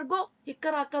የራሳቸው አድርጎ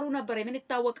ይከራከሩ ነበር። ምን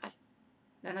ይታወቃል?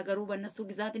 ለነገሩ በእነሱ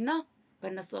ግዛትና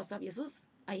በእነሱ ሐሳብ ኢየሱስ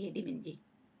አይሄድም እንጂ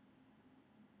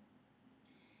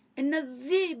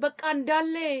እነዚህ በቃ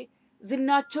እንዳለ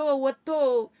ዝናቸው ወጥቶ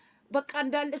በቃ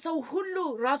እንዳለ ሰው ሁሉ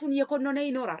ራሱን እየኮነነ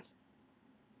ይኖራል።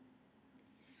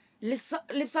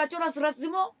 ልብሳቸውን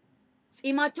አስረዝሞ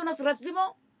ጺማቸውን አስረዝሞ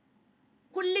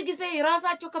ሁሉ ጊዜ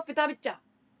የራሳቸው ከፍታ ብቻ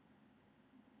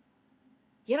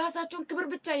የራሳቸውን ክብር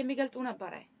ብቻ የሚገልጡ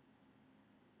ነበረ።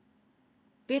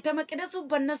 ቤተ መቅደሱ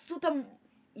በእነሱ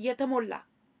የተሞላ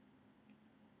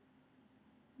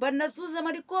በእነሱ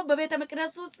ዘመን እኮ በቤተ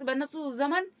መቅደስ ውስጥ በእነሱ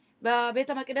ዘመን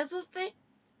በቤተ መቅደስ ውስጥ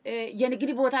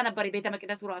የንግድ ቦታ ነበር። ቤተ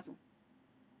መቅደሱ ራሱ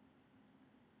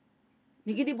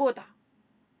ንግድ ቦታ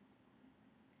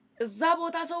እዛ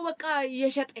ቦታ ሰው በቃ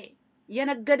የሸጠ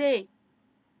የነገደ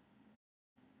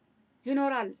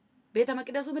ይኖራል። ቤተ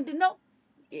መቅደሱ ምንድነው?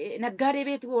 ነጋዴ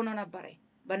ቤት ሆኖ ነበር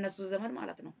በእነሱ ዘመን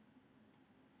ማለት ነው።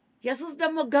 ኢየሱስ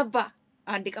ደግሞ ገባ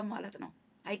አንድ ቀን ማለት ነው።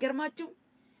 አይገርማችሁ?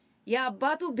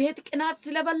 የአባቱ ቤት ቅናት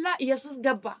ስለበላ ኢየሱስ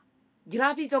ገባ፣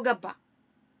 ጅራፍ ይዞ ገባ።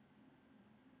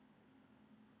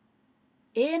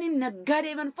 ይሄንን ነጋዴ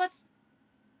መንፈስ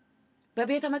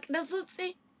በቤተ መቅደስ ውስጥ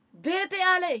ቤት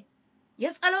ያለ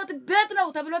የጸሎት ቤት ነው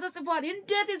ተብሎ ተጽፏል።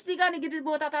 እንዴት እዚህ ጋር ንግድ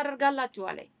ቦታ ታደርጋላችሁ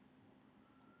አለ።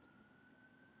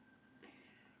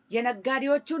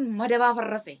 የነጋዴዎቹን መደብ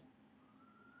አፈረሰ።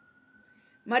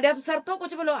 መደብ ሰርቶ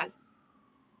ቁጭ ብለዋል።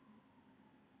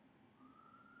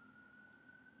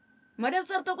 መደብ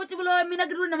ሰርቶ ቁጭ ብለው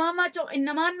የሚነግዱ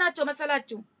እነማን ናቸው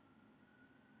መሰላችሁ?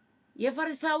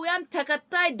 የፈሪሳውያን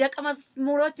ተከታይ ደቀ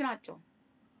መዝሙሮች ናቸው።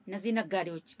 እነዚህ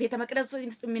ነጋዴዎች ቤተ መቅደስ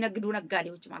ውስጥ የሚነግዱ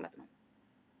ነጋዴዎች ማለት ነው።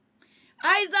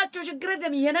 አይዛችሁ ችግር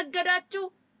የለም የነገዳችሁ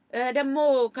ደግሞ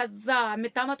ከዛ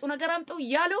የምታመጡ ነገር አምጡ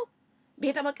እያሉ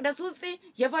ቤተ መቅደስ ውስጥ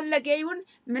የፈለገ ይሁን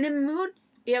ምንም ይሁን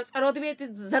የጸሎት ቤት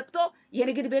ዘግቶ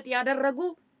የንግድ ቤት ያደረጉ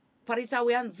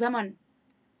ፈሪሳውያን ዘመን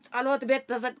ጸሎት ቤት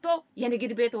ተዘግቶ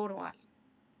የንግድ ቤት ሆነዋል።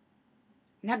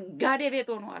 ነጋዴ ቤት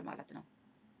ሆነዋል ማለት ነው።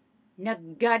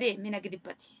 ነጋዴ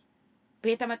የሚነግድበት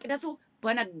ቤተ መቅደሱ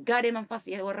በነጋዴ መንፈስ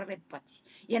የወረረበት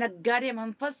የነጋዴ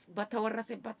መንፈስ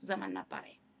በተወረሰበት ዘመን ነበር።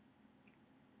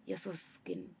 ኢየሱስ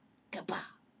ግን ገባ።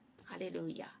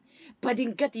 ሃሌሉያ!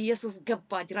 በድንገት ኢየሱስ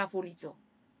ገባ። ጅራፉን ይዞ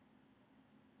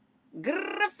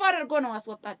ግርፍ አድርጎ ነው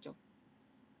አስወጣቸው።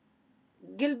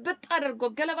 ግልብጥ አድርጎ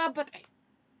ገለባበጠ።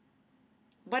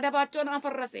 በደባቸውን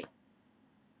አፈረሰ።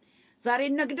 ዛሬ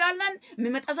እንነግዳለን፣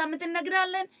 የሚመጣ ሳምንት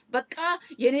እንነግዳለን፣ በቃ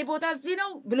የኔ ቦታ እዚህ ነው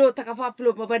ብሎ ተከፋፍሎ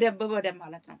በደም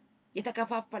ማለት ነው።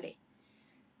 የተከፋፈለ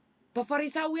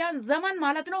በፈሪሳውያን ዘመን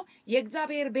ማለት ነው።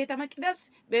 የእግዚአብሔር ቤተ መቅደስ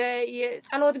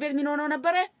የጸሎት ቤት ምን ሆኖ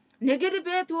ነበረ? ንግድ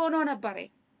ቤት ሆኖ ነበረ።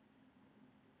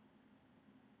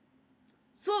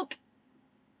 ሱቅ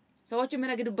ሰዎች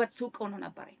የሚነግዱበት ሱቅ ሆኖ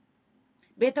ነበረ።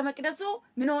 ቤተ መቅደሱ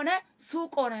ምን ሆነ?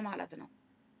 ሱቅ ሆነ ማለት ነው።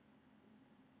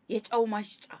 የጨው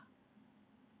ማሽጫ፣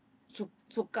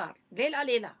 ሱካር፣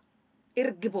 ሌላ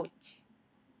እርግቦች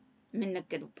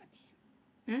የሚነገዱበት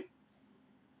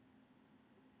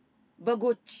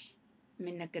በጎች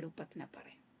የሚነገዱበት ነበረ።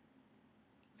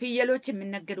 ፍየሎች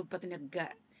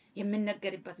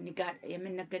የሚነገድበት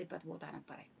ቦታ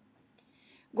ነበረ።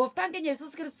 ጎፍታን ግን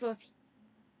ኢየሱስ ክርስቶስ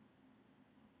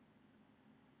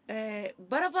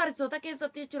bara farisoota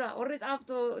keessatti jechuudha warri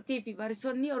xaaftootii fi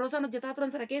farisoonni yeroo isaan hojjetaa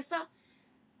turan sana keessa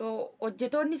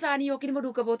hojjetoonni isaanii yookiin immoo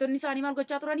duuka bootonni isaanii maal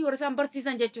gochaa turanii warri isaan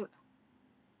barsiisan jechuudha.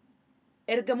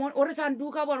 Ergamoon warri isaan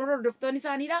duukaa bu'an warri hordoftoonni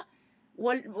isaaniidha.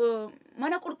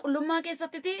 Mana qulqullummaa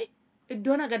keessatti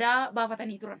iddoo nagadaa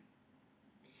baafatanii turan.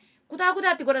 Kutaa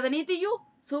kutaatti godhataniitiyyuu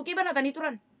suuqii banatanii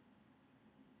turan.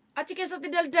 Achi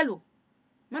keessatti daldalu.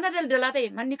 Mana daldalaa ta'e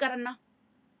manni qarannaa.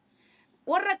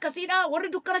 Warra akkasiidha warri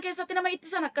dukkana keessatti nama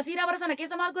ittisan akkasiidha bara sana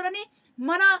keessa maal godhanii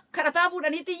mana kadhataa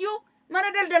fuudhaniitiyyuu mana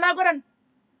daldalaa godhan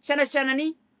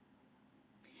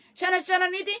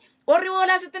shanashananiiti warri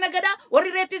hoolaa sitti nagadaa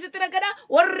warri reettii sitti nagadaa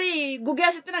warri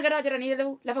gugee sitti nagadaa jedhanii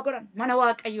lafa godhan mana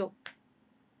Waaqayyoo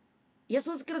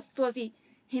Yesuus Kiristoos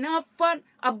hinaaffaan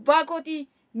abbaa kootii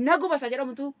nagubasa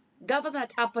jedhamutu gaafa sana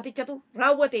caaffatichatu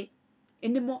raawwate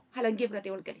inni immoo halangee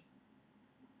fudhatee ol gale.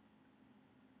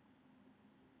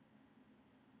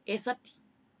 Eessatti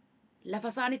lafa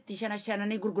isaanitti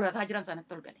shanashananii gurgurataa jiran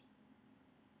sanatti ol gale.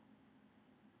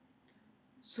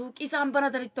 Suuqii isaan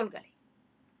banatanitti ol gale.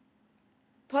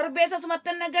 Torbeessa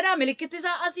sumattan nagadaa milikitti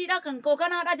isaa asiidha kan koo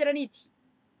kanaadha jedhaniiti.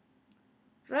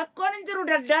 Rakkoon hin jiru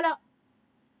daldala.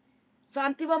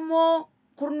 Saantiba immoo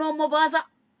kurnoo immoo baasa.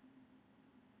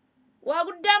 Waa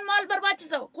guddaan maal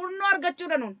barbaachisa? Kurnoo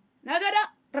argachuudha nuun. Nagada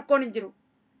rakkoon hin jiru.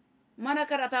 Mana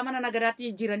karataa mana nagadaatti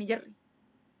jijjiiranii jirri.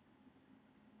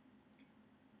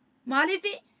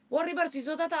 Maaliifi warri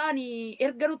barsiisota ta'anii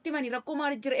erga nutti mani rakkoo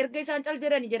maal jira erga isaan cal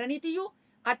jedhaniitiyyuu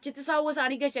achitti saawwa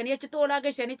isaanii gashanii achitti hoolaa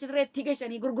gashanii achitti reettii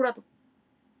gashanii gurguratu.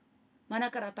 Mana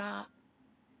karataa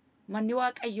manni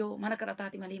Waaqayyoo mana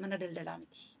karataati malee mana daldalaa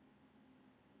miti.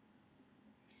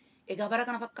 Egaa bara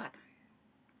kana fakkaata.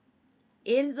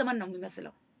 Een zaman ነው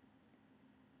የሚመስለው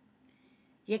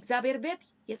የእግዚአብሔር ቤት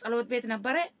የጸሎት ቤት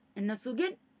ነበረ። እነሱ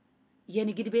ግን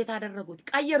የንግድ ቤት አደረጉት፣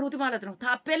 ቀየሩት ማለት ነው።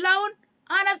 ታፔላውን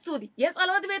አነሱት።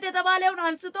 የጸሎት ቤት የተባለውን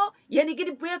አንስቶ የንግድ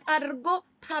ቤት አድርጎ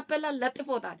ታፔላ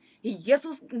ለጥፎታል።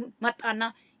 ኢየሱስ መጣና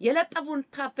የለጠፉን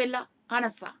ታፔላ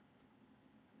አነሳ።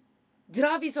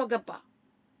 ጅራፍ ይዞ ገባ።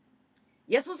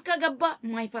 ኢየሱስ ከገባ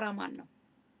ማይፈራ ማን ነው?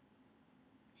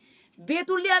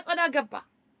 ቤቱን ሊያጸዳ ገባ።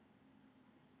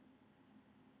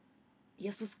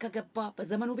 ኢየሱስ ከገባ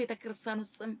በዘመኑ ቤተክርስቲያን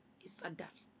ውስጥም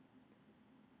ይጸዳል።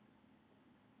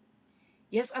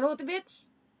 የጸሎት ቤት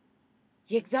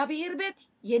የእግዚአብሔር ቤት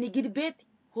የንግድ ቤት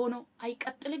ሆኖ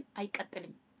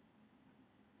አይቀጥልም።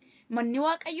 መኒ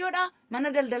ዋቀዮዳ መነ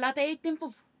ደልደላ ta'e ittiin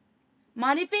fufu.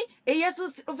 Maaliif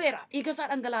ኢየሱስ dhufeera dhiiga isaa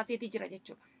dhangalaaseeti jira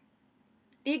jechuudha.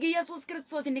 Dhiigi Yesuus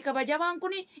Kiristoos inni kabajamaan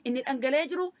kun inni dhangalee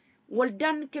jiru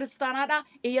waldaan kiristaanaadha.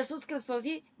 Yesuus Kiristoos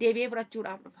deebi'ee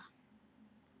fudhachuudhaaf dhufa.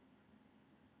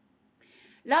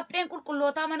 Lapheen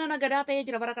qulqullootaa mana nagadaa ta'ee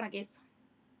jira bara kana keessa.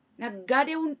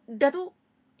 Naggaadee hundatu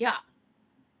yaa.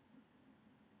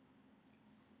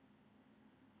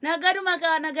 Nagaduma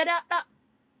kaa nagadaadha.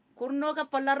 Kurnoo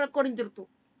kaffalaa rakkoon hin jirtu.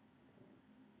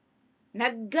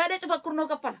 Naggaadee cufa kurnoo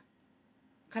kaffala.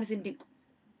 Kan isin dinqu.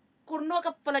 Kurnoo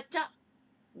kaffalachaa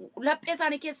laphee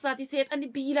isaanii keessaati seexanni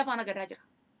biyyi lafaa nagadaa jira.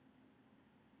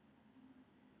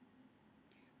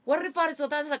 Warri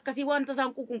Faarisotaas akkasii wanta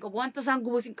isaan quuquun qabu, wanta isaan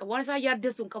gubuus hin qabu, waan isaan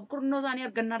yaaddessuun qabu, kurnoo isaanii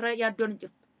argannarra yaaddoon hin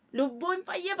jirtu. Lubbuu hin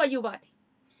fayyuu baate.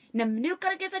 Namni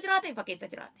dukkana keessa jiraate ifa keessa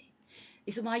jiraate.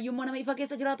 Isumaayyuu immoo nama ifa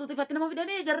keessa jiraatuutu ifatti nama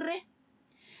fidanii jarree.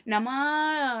 Nama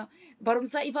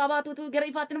barumsa ifaa baatuutu gara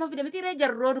ifaatti nama fide mitiiree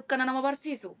jarroo dukkana nama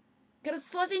barsiisu.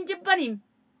 Kiristoosiin jibbaniim.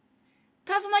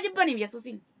 Tasuma jibbaniim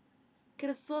Yesuusiin.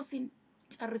 Kiristoosiin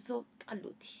ጨርሶ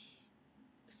ጠሉት።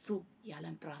 እሱ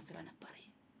የዓለም ብርሃን ስለነበረ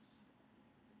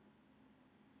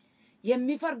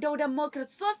የሚፈርደው ደግሞ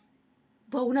ክርስቶስ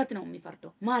በእውነት ነው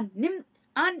የሚፈርደው። ማንም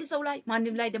አንድ ሰው ላይ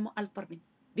ማንም ላይ ደግሞ አልፈርድም።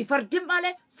 ቢፈርድም አለ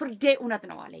ፍርዴ እውነት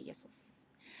ነው አለ ኢየሱስ።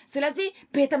 ስለዚህ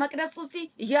ቤተ መቅደስ ውስጥ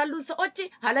ያሉ ሰዎች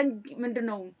አለን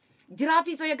ምንድነው ጅራፍ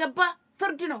ይዞ የገባ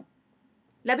ፍርድ ነው።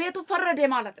 ለቤቱ ፈረደ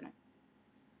ማለት ነው።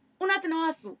 እውነት ነው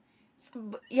እሱ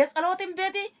የጸሎትን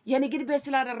ቤት የንግድ ቤት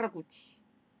ስላደረጉት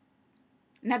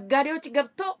ነጋዴዎች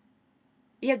ገብቶ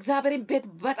የእግዚአብሔርን ቤት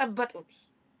በጠበጡት፣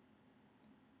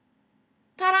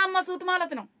 ተራመሱት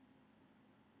ማለት ነው።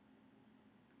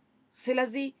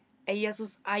 ስለዚህ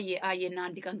ኢየሱስ አየና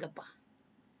አንድ ቀን ገባ።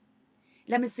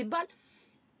 ለምን ሲባል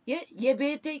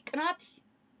የቤቴ ቅናት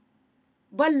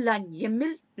በላኝ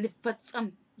የሚል ሊፈጸም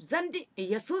ዘንድ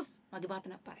ኢየሱስ መግባት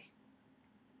ነበር።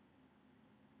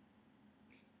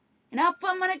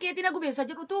 እናፋም መነኬቲና ጉቤ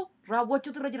ሰጅሩቱ ራቦቹ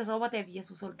ትረጅረ ሰባታ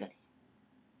ኢየሱስ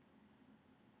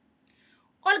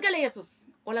ኦልገለ ኢየሱስ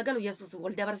ኦለገሉ ኢየሱስ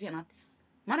ወልደ በርሲያናት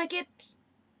መነኬቲ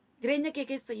ጅሬኛ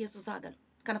ከከሰ ኢየሱስ አገል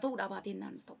ከነቶ ዳባቴና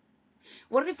እንቶ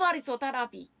ወሪ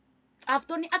ፋሪሶታዳፊ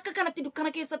ጻፍቶኒ አከ ከነቲ ዱከነ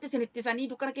ከሰቲ ስንትሰኒ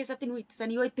ዱከነ ከሰቲ ነው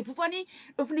ይትሰኒ ወይ ትፉፋኒ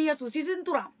ዱፍኒ ኢየሱስ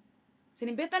ይዝንቱራ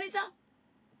ስንን ቤታኒሳ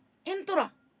እንቱራ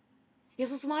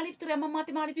ኢየሱስ ማሊፍ ትሪ አማማቲ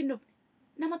ማሊፍ እንዱፍ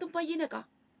ነመቱን ፈይነቃ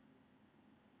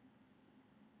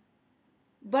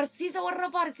barsiisa warra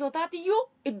Faarisotaatiyyuu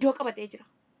iddoo qabatee jira.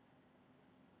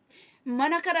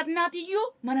 Mana kadhannaatiyyuu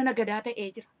mana nagadaa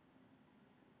ta'ee jira.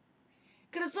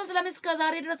 ክርስቶስ ለምን እስከ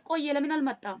ዛሬ ድረስ ቆየ? ለምን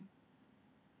አልመጣም?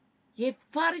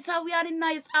 የፋሪሳውያንና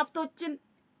የጻፍቶችን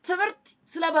ትምህርት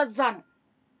ስለበዛ ነው።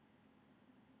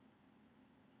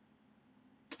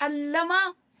 ጨለማ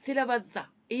ስለበዛ።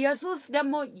 ኢየሱስ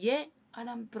ደግሞ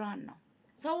የዓለም ብርሃን ነው።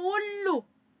 ሰው ሁሉ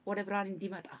ወደ ብርሃን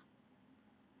እንዲመጣ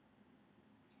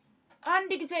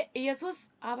አንድ ጊዜ ኢየሱስ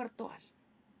አበርተዋል።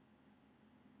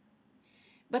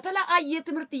 በተለያየ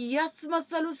ትምህርት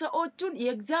ያስመሰሉ ሰዎችን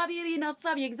የእግዚአብሔርን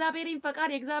ሐሳብ፣ የእግዚአብሔርን ፈቃድ፣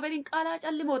 የእግዚአብሔርን ቃል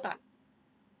አጨልሞታል።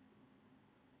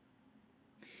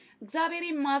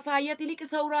 እግዚአብሔርን ማሳየት ይልቅ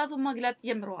ሰው ራሱን መግለጥ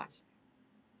ጀምረዋል።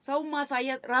 ሰው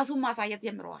ማሳየት ራሱን ማሳየት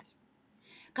ጀምረዋል።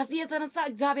 ከዚህ የተነሳ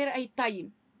እግዚአብሔር አይታይም።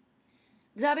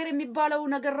 እግዚአብሔር የሚባለው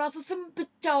ነገር ራሱ ስም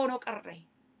ብቻ ሆኖ ቀረ።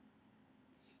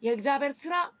 የእግዚአብሔር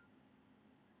ስራ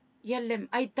የለም፣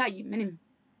 አይታይም። ምንም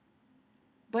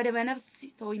በደመ ነፍስ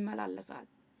ሰው ይመላለሳል።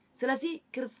 ስለዚህ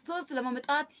ክርስቶስ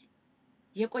ለመምጣት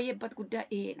የቆየበት ጉዳይ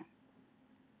ይሄ ነው።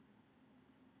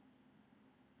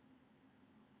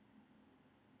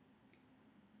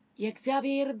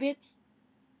 የእግዚአብሔር ቤት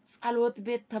ጸሎት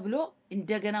ቤት ተብሎ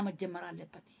እንደገና መጀመር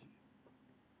አለበት።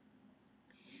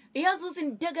 ኢየሱስ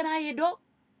እንደገና ሄዶ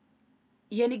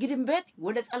የንግድን ቤት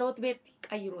ወደ ጸሎት ቤት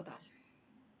ቀይሮታል።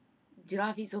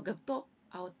 ጅራፍ ይዞ ገብቶ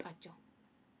አወጣቸው።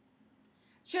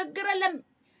 ችግር የለም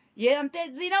ያንተ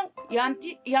እዚህ ነው፣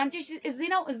 ያንቺ እዚህ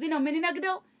ነው ምን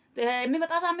ይነግደው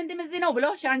የሚመጣ ሳምንትም እዚህ ነው ብሎ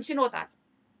ሻንሽኖታል።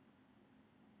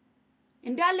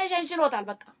 እንዳለ ሸንሽኖታል።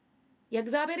 በቃ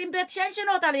የእግዚአብሔርን ቤት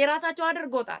ሸንሽኖታል፣ የራሳቸው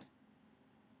አድርጎታል።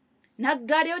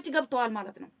 ነጋዴዎች ገብተዋል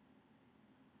ማለት ነው።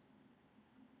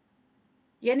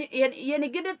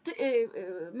 የንግድ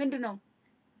ምንድነው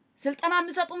ስልጠና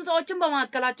የሚሰጡም ሰዎችን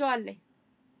በመካከላቸው አለ።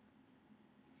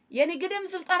 የንግድም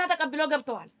ስልጠና ተቀብለው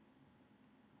ገብተዋል።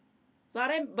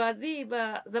 ዛሬም በዚህ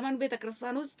በዘመኑ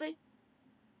ቤተክርስቲያን ውስጥ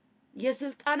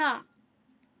የስልጠና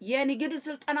የንግድ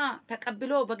ስልጠና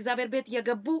ተቀብሎ በእግዚአብሔር ቤት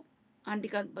የገቡ አንድ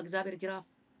ቀን በእግዚአብሔር ጅራፍ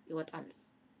ይወጣሉ።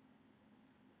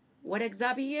 ወደ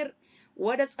እግዚአብሔር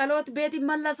ወደ ጸሎት ቤት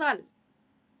ይመለሳል።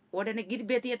 ወደ ንግድ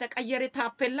ቤት የተቀየረ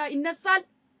ታፔላ ይነሳል።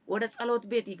 ወደ ጸሎት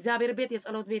ቤት እግዚአብሔር ቤት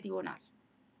የጸሎት ቤት ይሆናል።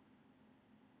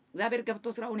 እግዚአብሔር ገብቶ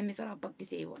ስራውን የሚሰራበት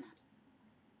ጊዜ ይሆናል።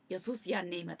 ኢየሱስ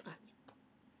ያኔ ይመጣል።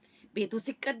 ቤቱ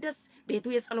ሲቀደስ፣ ቤቱ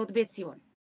የጸሎት ቤት ሲሆን፣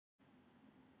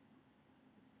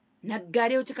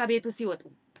 ነጋዴዎች ከቤቱ ሲወጡ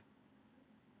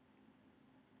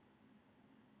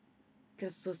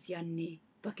ክርስቶስ ያኔ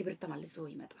በክብር ተመልሶ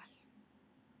ይመጣል።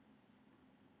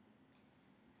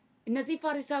 እነዚህ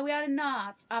ፈሪሳውያንና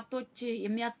ጻፍቶች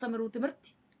የሚያስተምሩ ትምህርት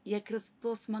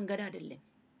የክርስቶስ መንገድ አይደለም።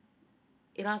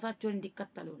 የራሳቸውን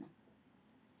እንዲከተሉ ነው።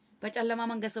 በጨለማ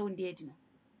መንገድ ሰው እንዲሄድ ነው።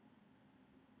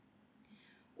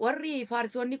 ወሪ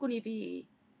ፋሪሶኒ ኩኒ ፊ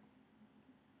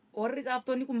ወሪ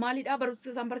ጻፍቶኒ ኩን ማሊዳ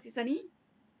በሩስሳን በርሲሰኒ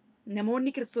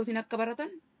ነሞኒ ክርስቶስን akka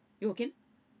baratan yookiin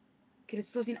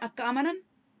ክርስቶስን akka amanan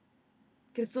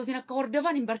ክርስቶስን akka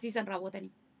hordofan hin barsiisan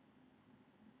raawwatanii.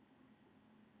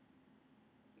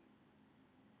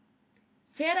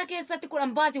 Seera keessatti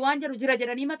kudhan baasi waan jedhu jira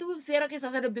jedhanii matu seera keessa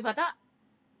isa dubbifata.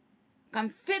 Kan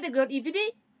fedhe godhii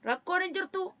fidi rakkoon hin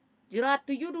jirtu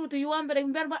jiraattuyyuu duutuyyuu waan fedhe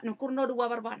hin barbaadnu kurnoo duwwaa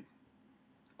barbaadna.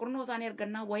 Kurnoo isaanii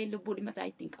argannaa waa'ee lubbuu dhimma isaa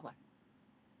ittiin qaban.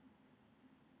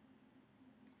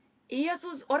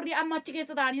 Iyesuus warri amma achi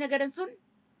keessa ta'anii nagadan sun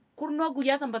kurnoo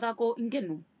guyyaa sanbataa koo hin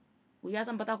kennu. Guyyaa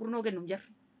sanbataa kurnoo kennu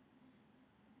jarri.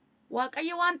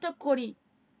 Waaqayyo wanta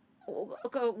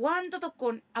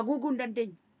tokkoon haguuguu hin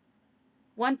dandeenye.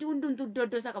 Wanti hundumtuu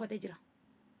iddoo isaa qabatee jira.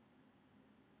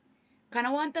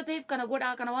 Kana wanta ta'eef kana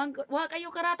godhaa kana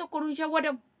waaqayyo karaa tokkoon hin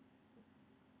shawwadamu.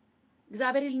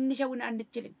 እግዚአብሔር ልንሸውን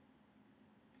አንችልም።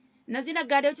 እነዚህ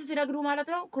ነጋዴዎች ሲነግዱ ማለት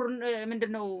ነው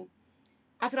ምንድነው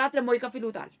አስራት ደግሞ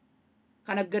ይከፍሉታል።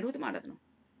 ከነገዱት ማለት ነው።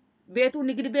 ቤቱ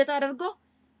ንግድ ቤት አድርጎ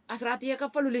አስራት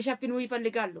እየከፈሉ ሊሸፍኑ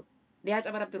ይፈልጋሉ፣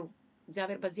 ሊያጨበረብሩ።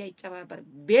 እግዚአብሔር በዚያ ይጨበረበር።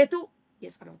 ቤቱ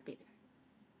የጸሎት ቤት ነው።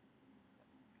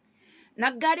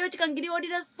 ነጋዴዎች ከእንግዲህ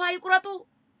ወዲህ ተስፋ ይቁረጡ።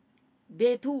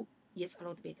 ቤቱ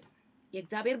የጸሎት ቤት ነው።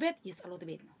 የእግዚአብሔር ቤት የጸሎት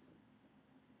ቤት ነው።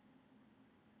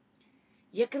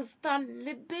 የክርስቲያን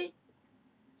ልብ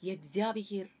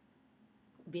የእግዚአብሔር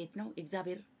ቤት ነው።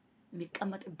 እግዚአብሔር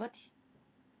የሚቀመጥበት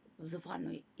ዙፋን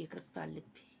ነው የክርስቲያን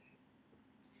ልብ።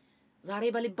 ዛሬ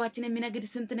በልባችን የሚነግድ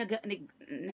ስንት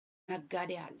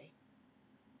ነጋዴ አለ።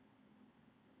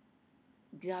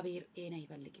 እግዚአብሔር ይሄን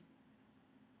አይፈልግም።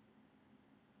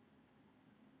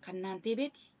 ከናንተ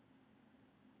ቤት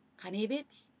ከኔ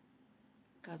ቤት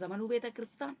ከዘመኑ ቤተ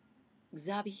ክርስቲያን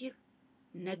እግዚአብሔር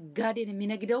ነጋዴን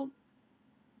የሚነግደው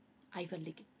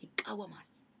አይፈልግም፣ ይቃወማል።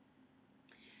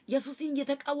 ኢየሱስን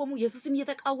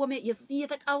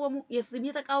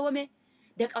የተቃወመ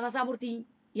ደቀ መዛሙርት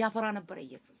ያፈራ ነበር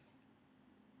ኢየሱስ።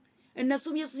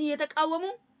 እነሱም ኢየሱስን የተቃወሙ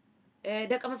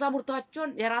ደቀ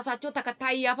መዛሙርታቸውን የራሳቸው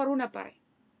ተከታይ ያፈሩ ነበር።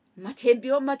 መቼም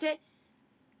ቢሆን መቼ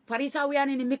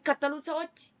ፈሪሳውያንን የሚከተሉ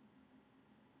ሰዎች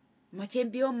መቼም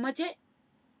ቢሆን መቼ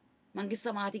መንግስተ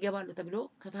ሰማያት ይገባሉ ተብሎ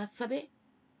ከታሰበ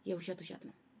የውሸት ውሸት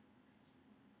ነው።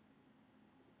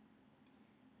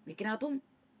 ምክንያቱም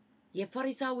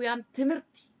የፈሪሳውያን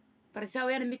ትምህርት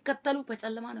ፈሪሳውያን የሚከተሉ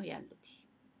በጨለማ ነው ያሉት።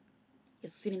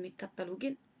 ኢየሱስን የሚከተሉ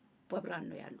ግን በብርሃን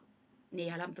ነው ያሉ። እኔ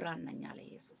የዓለም ብርሃን ነኝ አለ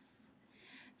ኢየሱስ።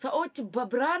 ሰዎች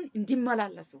በብርሃን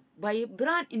እንዲመላለሱ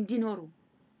በብርሃን እንዲኖሩ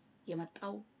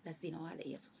የመጣው ለዚህ ነው አለ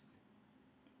ኢየሱስ።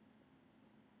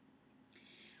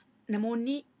 ነሞኒ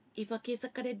ኢፋ keessa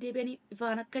akka deddeebi'anii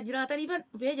ifaan akka jiraataniifan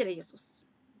dhufee jedhe ኢየሱስ።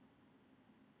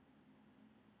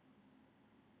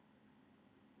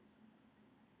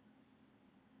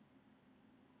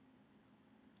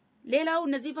 ሌላው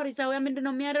እነዚህ ፈሪሳውያን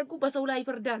ምንድነው የሚያደርጉ? በሰው ላይ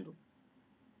ይፈርዳሉ።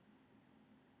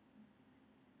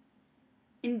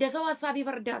 እንደ ሰው ሐሳብ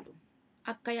ይፈርዳሉ።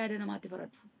 አካያደ ነማት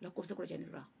ይፈርዱ ለኮብሰ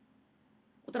ቁርጨንራ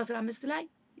ቁጥር 15 ላይ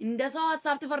እንደ ሰው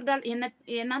ሐሳብ ትፈርዳል።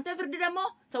 የእናንተ ፍርድ ደግሞ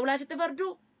ሰው ላይ ስትፈርዱ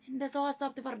እንደ ሰው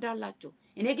ሐሳብ ትፈርዳላችሁ።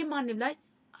 እኔ ግን ማንም ላይ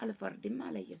አልፈርድም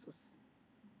አለ ኢየሱስ።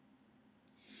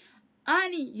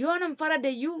 አኒ ዮንም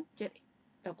ፈረደዩ ጀደ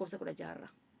ለኮብሰ ቁርጨንራ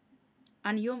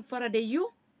አኒ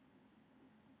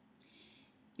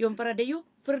ዮም ፈረደዩ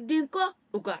ፍርድንኮ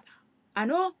ዱጋዳ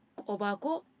አኖ ቆባኮ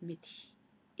ሚቲ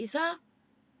ኢሳ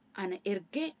አነ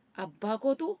ኤርጌ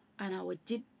አባኮቱ አና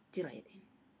ወጅን ጅራ ይደን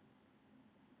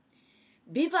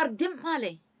ቢፈርድም አለ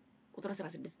ቁጥር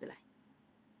 16 ላይ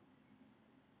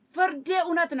ፍርዴ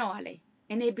እውነት ነው አለ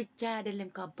እኔ ብቻ አይደለም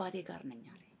ከአባቴ ጋር ነኝ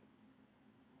አለ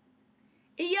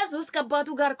ኢየሱስ ከአባቱ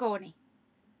ጋር ከሆነ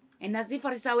እነዚህ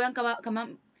ፈሪሳውያን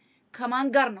ከማን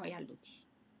ጋር ነው ያሉት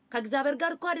ከእግዚአብሔር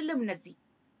ጋር እኮ አይደለም እነዚህ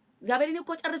እግዚአብሔርን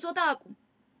እኮ ጨርሶታ አቁም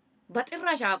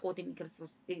በጥራሽ አቆትም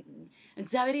ክርስቶስ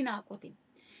እግዚአብሔርን አቆትም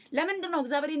ለምንድን ነው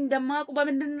እግዚአብሔርን እንደማቁ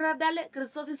በምንድን እንረዳለ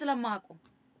ክርስቶስን ስለማቁ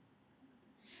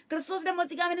ክርስቶስ ደግሞ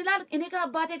እዚህ ጋር ምን ይላል እኔ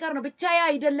ከአባቴ ጋር ነው ብቻዬ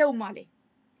አይደለሁም አለ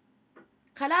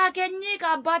ከላከኝ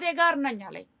ከአባቴ ጋር ነኝ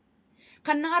አለ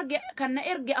ከነ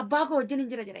ኤርጌ አባኮ ወጅን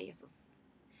እንጀራ ጀራ ኢየሱስ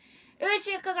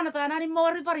እሺ ከከነታናን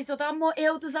ሞሪ ፈሪሶታ ሞ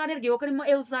ኤውቱ ሳን ኤርጌ ወከን ሞ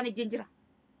ኤውቱ ሳን እንጀራ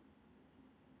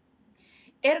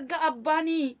ኤርጋ አባኒ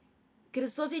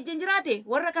ክርስቶስ እንጀራቴ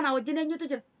ወረ ከና ወጅን እኙቱ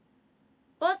ጀራ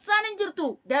ኦሳን እንጅርቱ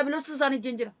ዲያብሎስ ሳን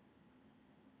እንጀራ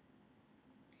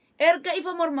erga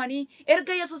ifa mormani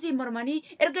erga yesusi mormani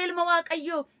erga ilma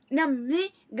waaqayyo namni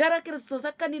gara kristos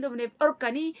akka inni dhufne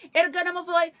orkani erga nama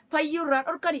fayyurra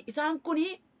orkani isaan kuni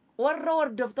warra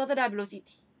hordoftoota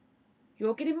daabiloosiiti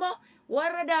yookiin immoo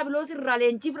warra daabiloos irraa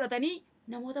leenjii fudhatanii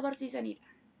namoota barsiisanidha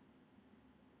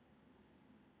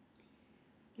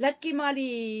lakki maali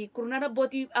kurnan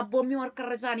abboommii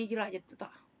warkarra isaanii jira jettu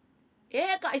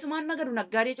ta'a ka isumaan nagadu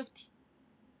naggaadee cufti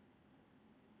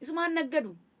isumaan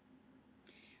nagadu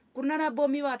kurnan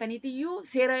abboommii baataniitiyyuu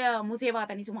seera musee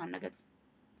baatanii isumaan nagadu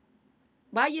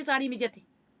baay'ee isaanii mijate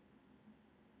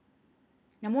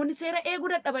namoonni seera eeguu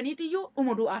dadhabaniitiyyuu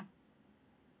umudu'aan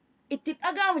itti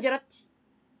dhagaamu jaratti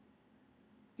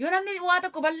yoo namni waa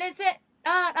tokko balleesse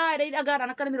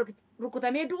dhagaadhaan akka namni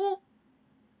rukutamee du'u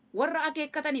warra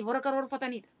akeekkatanii warra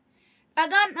karoorfataniidha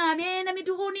dhagaan dhaamee namni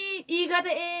du'uuni dhiiga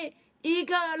ta'ee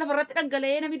dhiiga lafarratti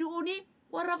dhangala'ee namni du'uuni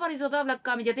warra fariisotaaf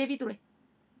lakkaa mijateefii ture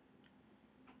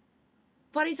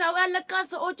ፈሪሳውያን ለካ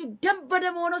ሰዎች ደም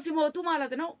በደም ሆኖ ሲሞቱ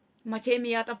ማለት ነው መቼም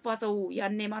ያጠፋ ሰው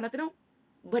ያኔ ማለት ነው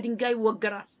በድንጋይ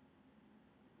ይወገራል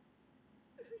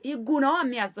ሕጉ ነው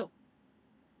የሚያዘው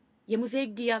የሙሴ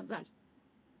ሕግ ያዛል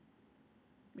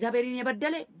እግዚአብሔርን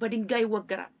የበደለ በድንጋይ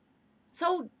ይወገራል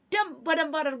ሰው ደም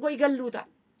በደም አድርጎ ይገሉታል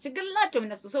ሲገላቸው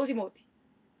እነሱ ሰው ሲሞት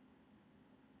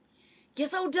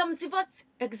የሰው ደም ሲፈስ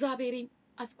እግዚአብሔርን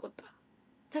አስቆጣ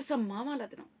ተሰማ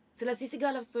ማለት ነው ስለዚህ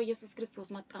ስጋ ለብሶ ኢየሱስ ክርስቶስ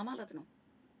መጣ ማለት ነው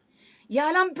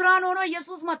የዓለም ብርሃን ሆኖ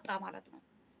ኢየሱስ መጣ ማለት ነው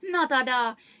እና ታዲያ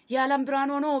የዓለም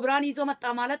ብርሃን ሆኖ ብርሃን ይዞ መጣ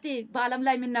ማለት በዓለም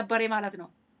ላይ ምን ነበር ማለት ነው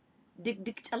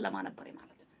ድቅድቅ ጨለማ ነበር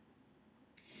ማለት ነው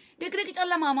ድቅድቅ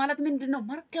ጨለማ ማለት ምንድነው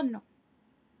መርገም ነው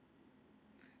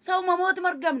ሰው መሞት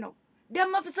መርገም ነው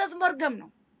ደም መፍሰስ መርገም ነው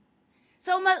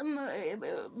ሰው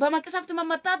በመቅሰፍት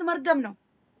መመታት መርገም ነው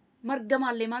መርገም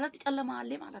አለ ማለት ጨለማ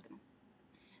አለ ማለት ነው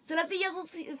ስለዚህ ኢየሱስ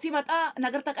ሲመጣ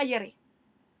ነገር ተቀየረ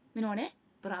ምን ሆነ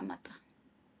ብርሃን መጣ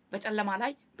በጨለማ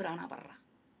ላይ ብርሃን አበራ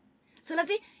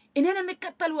ስለዚህ እኔን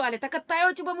የሚከተሉ አለ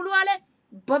ተከታዮች በሙሉ አለ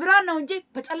በብርሃን ነው እንጂ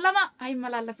በጨለማ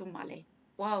አይመላለስም አለ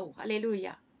ዋው ሃሌሉያ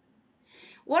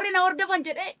ወሪና ወርደፈን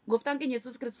ጀዴ ጎፍታን ከኝ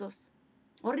ኢየሱስ ክርስቶስ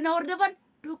ወሪና ወርደፈን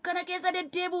ዱከነ ከሰ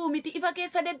ደደቡ ሚቲ ኢፋ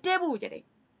ከሰ ደደቡ ጀዴ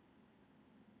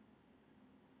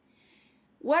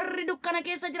warri dukkana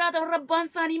keessa jiraatan rabbaan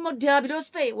isaanii immoo diiyaabiloos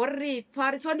ta'e warri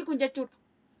faarisoonni kun jechuudha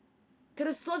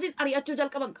kiristoosin ari'achuu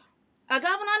jalqaban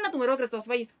dhagaa funaannatu yeroo kiristoos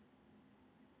fayyisu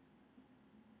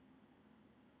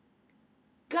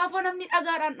gaafa namni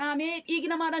dhagaadhaan dhaamee dhiigi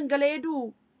namaa dhangala'ee du'u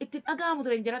itti dhaga'amu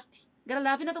ture hin jiratti gara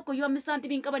laafina tokko iyyuu ammis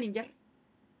saantimii hin qaban hin jirre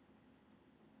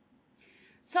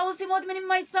ሰው ሲሞት ምንም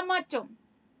አይሰማቸው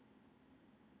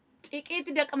ጥቂት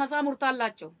ደቀ መዛሙርት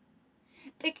አላቸው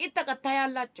ጥቂት ተከታይ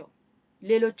አላቸው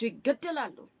ሌሎቹ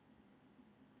ይገደላሉ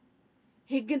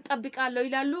ሕግን ጠብቃለሁ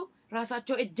ይላሉ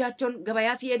ራሳቸው እጃቸውን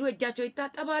ገበያ ሲሄዱ እጃቸው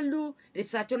ይታጠባሉ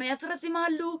ልብሳቸውን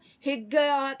ያስረስማሉ ሕግ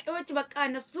አዋቂዎች በቃ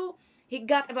እነሱ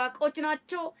ሕግ አጥባቂዎች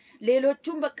ናቸው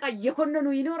ሌሎቹም በቃ እየኮነኑ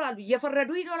ይኖራሉ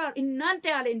እየፈረዱ ይኖራሉ እናንተ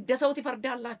ያለ እንደ ሰው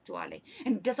ትፈርዳላችሁ አለ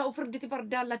እንደ ሰው ፍርድ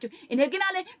ትፈርዳላችሁ እኔ ግን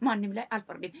አለ ማንንም ላይ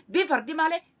አልፈርድም ቢፈርድም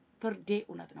አለ ፍርዴ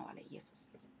እውነት ነው አለ ኢየሱስ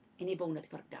እኔ በእውነት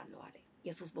እፈርዳለሁ አለ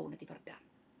ኢየሱስ በእውነት ይፈርዳል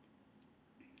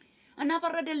እና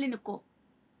ፈረደልን እኮ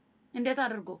እንዴት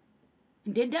አድርጎ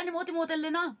እንዳንሞት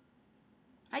ሞተልና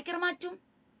አይቀርማችሁም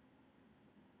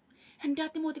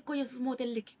እንዳትሞት እኮ ኢየሱስ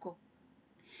ሞተልክ እኮ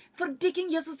ፍርድክን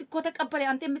ኢየሱስ እኮ ተቀበለ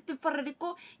አንተ የምትፈረድ እኮ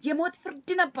የሞት ፍርድ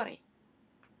ነበር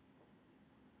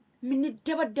ምን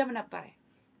ደበደብ ነበር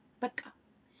በቃ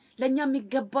ለኛ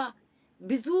የሚገባ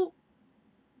ብዙ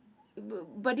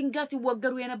በድንጋይ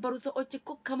ሲወገሩ የነበሩ ሰዎች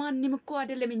እኮ ከማንንም እኮ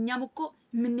አይደለም እኛም እኮ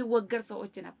ምን ወገር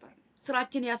ሰዎች ነበር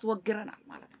ስራችን ያስወግረናል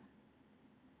ማለት ነው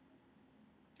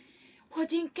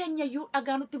ሆጂን ከኛ ዩ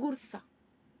አጋኑት ጉርሳ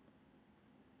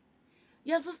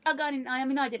Yesus dhagaan hin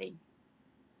dhaaminaa jedheen.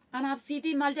 Anaaf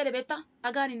siitiin maal jedhe beektaa?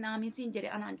 Dhagaan hin dhaamin siin jedhe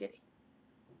anaan jedhe.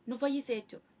 Nu fayyise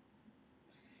jechuudha.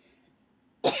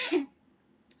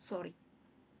 Sorry.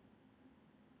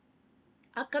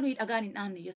 Akka nuyi dhagaan hin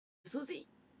dhaamne Yesuus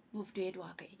nuuf du'ee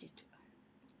du'aa ka'e jechuudha.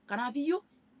 Kanaafiyyuu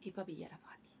ifa biyya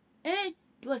lafaati.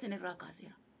 Du'a isinirraa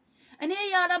kaaseera. እኔ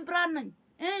የዓለም ብርሃን ነኝ።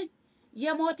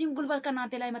 የሞትን ጉልበት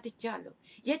ከእናንተ ላይ መትቼአለሁ።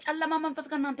 የጨለማ መንፈስ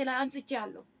ከእናንተ ላይ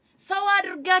አንስቼአለሁ። ሰው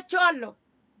አድርጌያቸዋለሁ።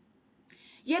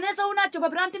 የኔ ሰው ናቸው።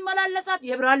 በብርሃን ትመላለሳሉ።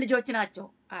 የብርሃን ልጆች ናቸው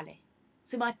አለ።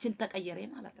 ስማችን ተቀየረ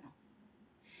ማለት ነው።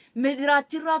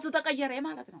 ምድራችን ራሱ ተቀየረ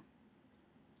ማለት ነው።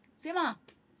 ስማ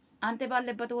አንተ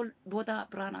ባለበት ቦታ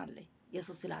ብርሃን አለ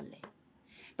ኢየሱስ ስላለ።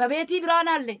 በቤቲ ብርሃን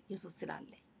አለ ኢየሱስ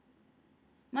ስላለ።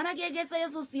 መነኬ ኬሰ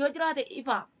ኢየሱስ ይወጅራቴ ኢፋ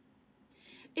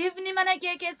ifni mana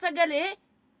kee keessa galee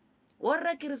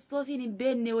warra Kiristoosiin hin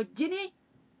beekne wajjin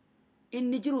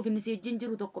inni jiruuf inni si wajjin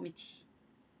jiru tokko miti.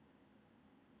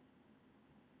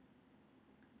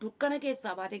 Dukkana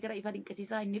keessaa baatee gara ifa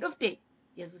dinqisiisaa inni dhufte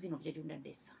Yesuusin of jajuu hin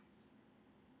dandeessa.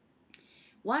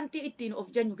 Wanti ittiin of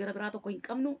janyu gara biraa tokko hin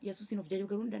qabnu Yesuusin of jajuu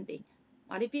garuu hin dandeenya.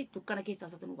 Maaliif dukkana keessaa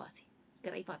isatu nu baase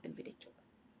gara ifaatti nu fide jechuudha.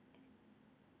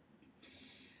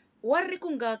 Warri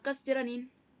kun gaa akkas jiraniin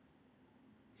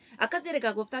akkas jedhe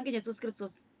gaa gooftaan keenya Yesuus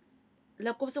Kiristoos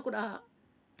lakkoofsa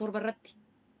 17 irratti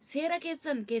seera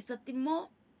keessan keessatti immoo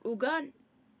dhugaan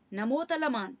namoota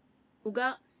lamaan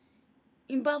dhugaa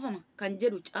hin baafama kan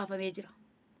jedhu caafamee jira.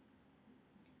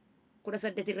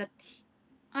 18 irratti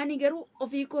ani garuu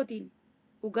ofii kootiin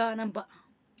dhugaa nan ba'a.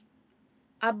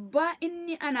 Abbaa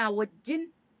inni anaa wajjin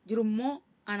jiru immoo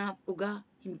anaaf dhugaa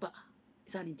hin ba'a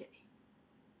isaan hin jedhe.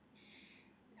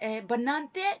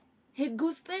 በእናንተ ሕግ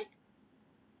ውስጥ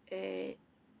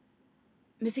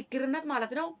ምስክርነት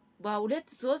ማለት ነው በሁለት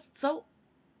ሶስት ሰው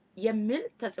የሚል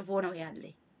ተጽፎ ነው ያለ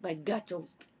በሕጋቸው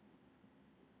ውስጥ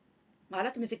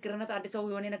ማለት ምስክርነት አንድ ሰው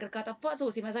የሆነ ነገር ካጠፋ ሰው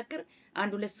ሲመሰክር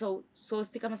አንድ ሁለት ሰው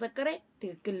ሶስት ከመሰከረ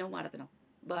ትክክል ነው ማለት ነው።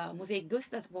 በሙሴ ሕግ ውስጥ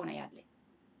ተጽፎ ነው ያለ።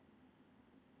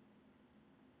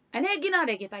 እኔ ግን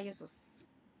አለ ጌታ ኢየሱስ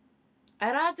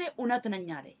ራሴ እውነት ነኝ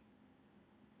አለ።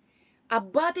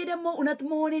 አባቴ ደግሞ እውነት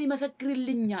መሆኔን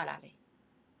ይመሰክርልኛል አለ።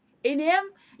 እኔም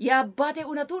የአባቴ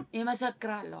እውነቱን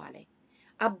ይመሰክራለሁ አለ።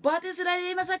 አባቴ ስለ እኔ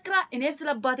ይመሰክራል፣ እኔም ስለ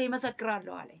አባቴ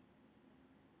ይመሰክራለሁ አለ።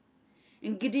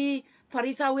 እንግዲህ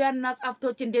ፈሪሳውያንና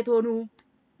ጻፍቶች እንዴት ሆኑ?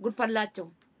 ጉድፈላቸው።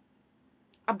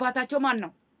 አባታቸው ማን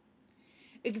ነው?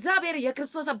 እግዚአብሔር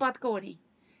የክርስቶስ አባት ከሆነ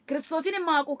ክርስቶስን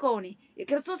የማያውቁ ከሆነ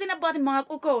የክርስቶስን አባት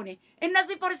የማያውቁ ከሆነ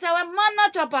እነዚህ ፈሪሳውያን ማን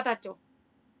ናቸው? አባታቸው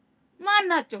ማን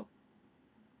ናቸው?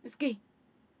 እስኪ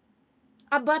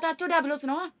አባታቸው ዲያብሎስ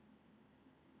ነው።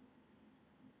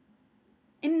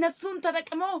 እነሱን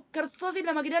ተጠቅመው ክርስቶስን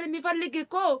ለመግደል የሚፈልግ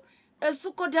እኮ እሱ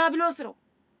እኮ ዲያብሎስ ነው።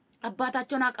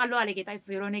 አባታቸውን አውቃለሁ አለ ጌታ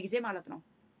ኢየሱስ የሆነ ጊዜ ማለት ነው።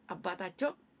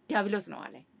 አባታቸው ዲያብሎስ ነው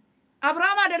አለ።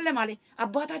 አብርሃም አይደለም አለ።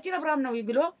 አባታችን አብርሃም ነው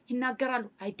ብሎ ይናገራሉ።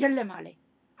 አይደለም አለ።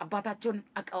 አባታቸውን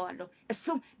አውቀዋለሁ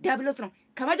እሱም ዲያብሎስ ነው።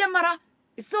 ከመጀመሪያ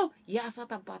እሱ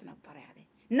የሐሰት አባት ነበር ያለ።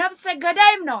 ነፍሰ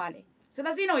ገዳይም ነው አለ።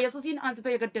 ስለዚህ ነው ኢየሱስን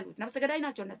አንስተው የገደሉት። ነፍሰ ገዳይ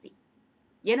ናቸው እነዚህ።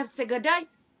 የነፍሰ ገዳይ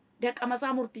ደቀ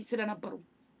መዛሙርት ስለነበሩ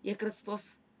የክርስቶስ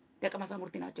ደቀ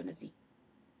መዛሙርት ናቸው እነዚህ።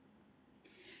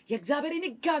 የእግዚአብሔርን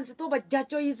ሕግ አንስቶ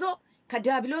በእጃቸው ይዞ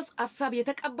ከዲያብሎስ ሐሳብ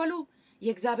የተቀበሉ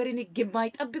የእግዚአብሔርን ሕግ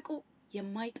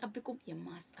የማይጠብቁ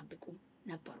የማያስጠብቁ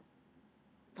ነበሩ።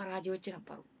 ፈራጆች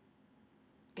ነበሩ፣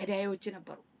 ገዳዮች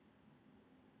ነበሩ።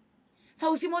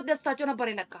 ሰው ሲሞት ደስታቸው ነበር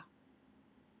ይለካ።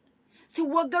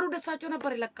 ሲወገሩ ደስታቸው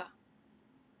ነበር ይለካ።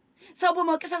 ሰው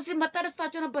በመቅሰፍ ሲመታ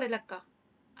ደስታቸው ነበር ይለካ።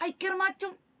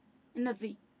 አይገርማችሁም?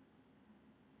 እነዚህ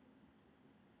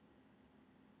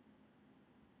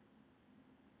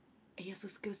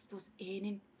ኢየሱስ ክርስቶስ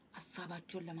ይሄንን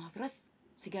ሐሳባቸውን ለማፍረስ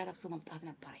ስጋ ለብሶ መምጣት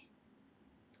ነበር።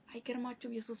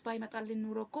 አይገርማችሁም? ኢየሱስ ባይመጣልን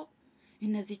ኑሮ እኮ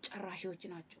እነዚህ ጨራሾች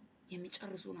ናቸው፣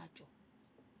 የሚጨርሱ ናቸው።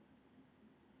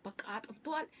 በቃ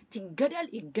አጥፍቷል፣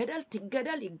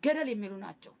 ይገደል የሚሉ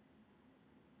ናቸው።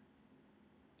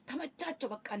 ተመቻቸው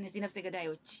በቃ እነዚህ ነፍሰ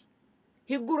ገዳዮች።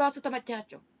 ሕጉ ራሱ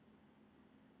ተመቻቸው።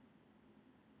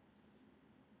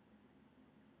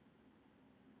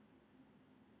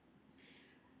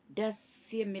 ደስ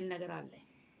የሚል ነገር አለ።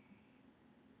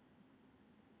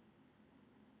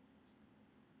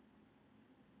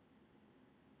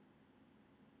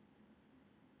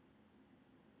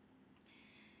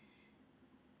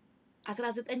 አስራ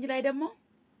 19 ላይ ደግሞ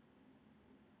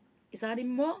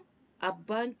ኢሳኒሞ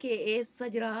አባንኬ ኤሰ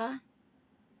ጅራ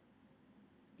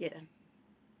ጀደን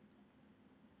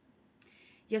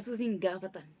ኢየሱስን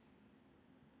ጋፈተን።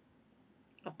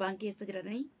 አባንኬ ኤሰ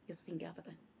ጅራኒ ኢየሱስን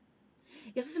ጋፈተን።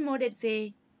 ኢየሱስ ሞዴብሴ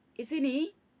ኢስኒ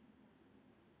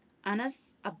አነስ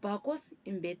አባኮስ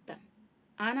እንቤተን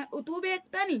ana utuu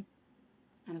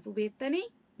beektanii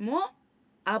moo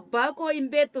abbaa koo hin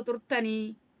beektu turtanii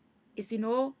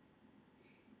isinoo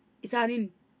isaanin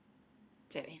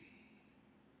jedheen.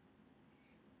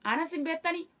 Anas hin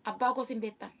beektanii abbaa koos hin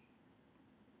beektan.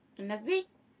 እነዚህ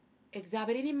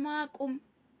እግዚአብሔርን የማያውቁም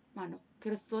ማነው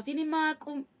ክርስቶስን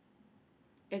የማያውቁም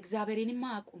እግዚአብሔርን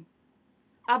የማያውቁም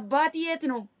አባት የት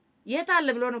ነው የት አለ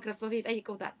ብሎ ነው ክርስቶስ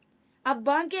ይጠይቁታል።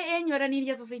 አባንኬ ኤኝ ወደኒ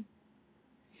ኢየሱስን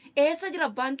ኤሰ ጅራ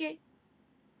አባንኬ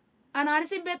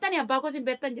አናሪስን ቤተን ያባኮስን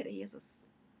ቤተን ጀደ ኢየሱስ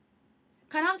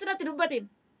ከናፍ ስለት ዱበቴም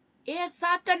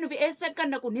ኤሳ ከንፍ ኤሰ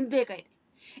ከነቁ ንቤካ ሄደ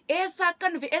ኤሳ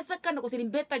ከንፍ ኤሰ ከነቁ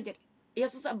ሲን ቤተን ጀደ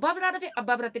ኢየሱስ አባ ብራ ደፈ አባ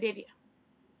ብረት ዴቪያ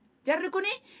jarri kuni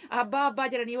abbaa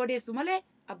jedhanii odeessu malee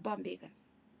abbaan beekan.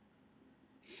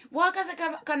 Waaqa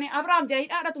kan Abrahaam jedhanii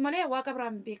dhaadhatu malee waaqa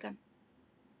Abrahaam hin beekan.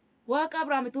 Waaqa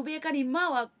Abrahaamitu beekan immaa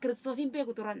waaqa Kiristoosin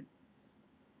beeku turan.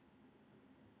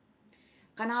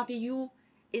 Kanaafiyyuu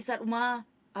isa dhumaa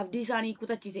abdii isaanii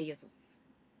kutachiise Yesus.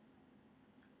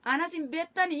 Anas hin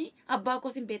beektanii abbaa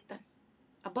koos hin beektan.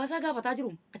 Abbaa isaa gaafataa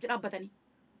jiru achi dhaabbatanii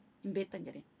hin beektan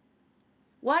jedheen.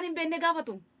 Waan hin beekne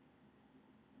gaafatu.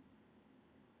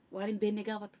 waan hin beekne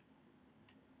gaafatu.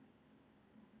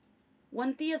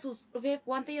 Wanti Yesus dhufeef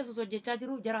wanta Yesus hojjechaa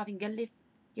jiru jaraaf hin galleef.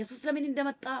 Yesus ለምን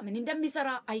እንደመጣ ምን እንደሚሰራ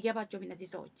አይገባቸውም እነዚህ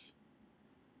ሰዎች።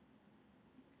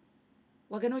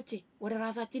 ወገኖቼ ወደ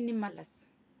ራሳችን እንመለስ።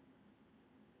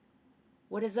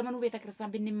 ወደ ዘመኑ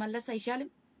ቤተክርስቲያን ብንመለስ አይሻልም?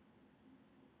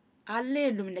 አለ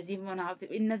የሉም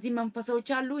እነዚህ መንፈሶች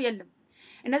አሉ የለም።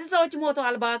 እነዚህ ሰዎች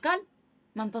ሞተዋል በአካል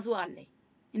መንፈሱ አለ።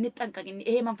 እንጠንቀቅ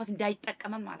ይሄ መንፈስ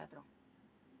እንዳይጠቀመን ማለት ነው።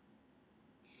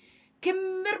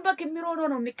 ክምር በክምር ሆኖ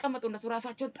ነው የሚቀመጡ እነሱ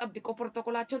ራሳቸውን ጠብቆ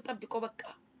ፕሮቶኮላቸውን ጠብቆ በቃ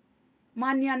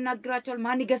ማን ያናግራቸዋል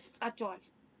ማን ይገስጻቸዋል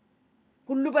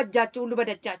ሁሉ በእጃቸው ሁሉ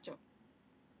በደጃቸው።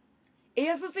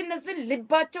 ኢየሱስ እነዚህን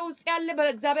ልባቸው ውስጥ ያለ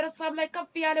በእግዚአብሔር ሐሳብ ላይ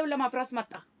ከፍ ያለው ለማፍረስ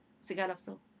መጣ። ስጋ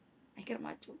ለብሰው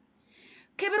አይገርማችሁም?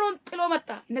 ክብሩን ጥሎ መጣ።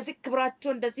 እነዚህ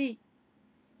ክብራቸው እንደዚህ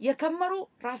የከመሩ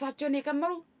ራሳቸውን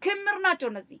የከመሩ ክምር ናቸው።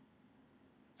 እነዚህ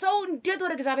ሰው እንዴት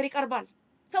ወደ እግዚአብሔር ይቀርባል?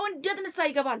 ሰው እንዴት ንስሐ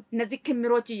ይገባል? እነዚህ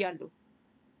ክምሮች እያሉ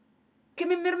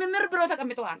ክምር ብሎ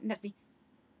ተቀምጠዋል።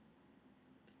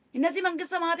 እነዚህ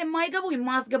መንግስተ ሰማያት የማይገቡ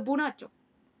የማያስገቡ ናቸው።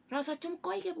 ራሳቸውም እኮ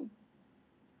አይገቡም።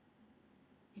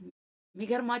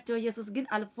 የሚገርማቸው ኢየሱስ ግን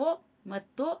አልፎ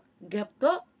መጥቶ ገብቶ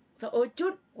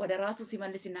ሰዎቹን ወደ ራሱ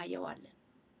ሲመልስ እናየዋለን።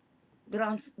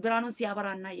 ብርሃኑን ሲያበራ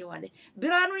እናየዋለን።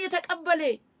 ብርሃኑን የተቀበለ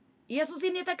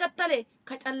ኢየሱስን የተከተለ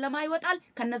ከጨለማ ይወጣል።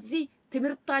 ከነዚህ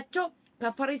ትምህርታቸው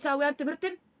ከፈሪሳውያን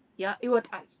ትምህርትን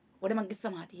ይወጣል፣ ወደ መንግስተ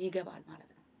ሰማያት ይገባል ማለት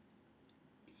ነው።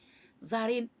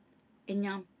 ዛሬም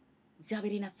እኛም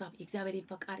እግዚአብሔርን ሐሳብ የእግዚአብሔርን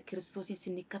ፈቃድ ክርስቶስን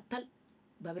ስንከተል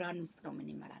በብርሃን ውስጥ ነው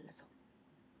የምንመላለሰው።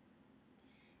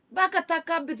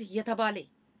 ባከታካብድ የተባለ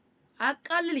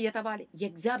አቃልል የተባለ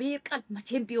የእግዚአብሔር ቃል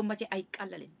መቼም ቢሆን መቼ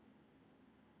አይቃለልም።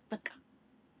 በቃ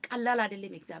ቀላል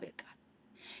አይደለም የእግዚአብሔር ቃል።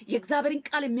 የእግዚአብሔርን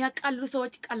ቃል የሚያቃልሉ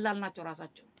ሰዎች ቀላል ናቸው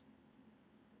ራሳቸው።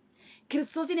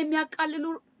 ክርስቶስን የሚያቃልሉ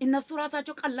እነሱ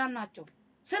ራሳቸው ቀላል ናቸው።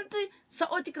 ስንት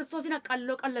ሰዎች ክርስቶስን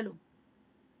ቀለሉ።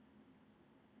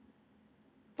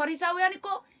 ፈሪሳውያን እኮ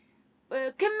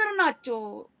ክምር ናቸው።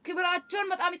 ክብራቸውን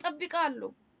በጣም ይጠብቃሉ፣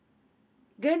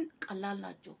 ግን ቀላል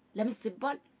ናቸው። ለምን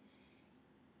ሲባል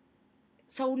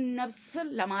ሰውን ነፍስን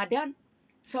ለማዳን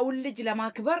ሰውን ልጅ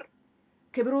ለማክበር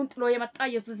ክብሩን ጥሎ የመጣ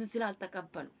ኢየሱስን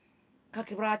ስላልተቀበሉ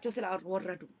ከክብራቸው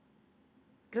ስላልወረዱ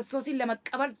ክርስቶስን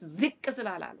ለመቀበል ዝቅ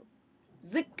ስላላሉ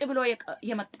ዝቅ ብሎ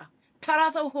የመጣ ተራ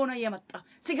ሰው ሆኖ የመጣ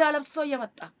ስጋ ለብሶ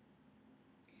የመጣ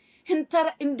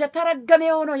እንደ ተረገመ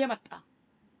ሆኖ የመጣ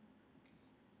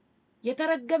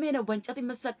የተረገመ ነው። በእንጨት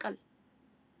ይመሰቀል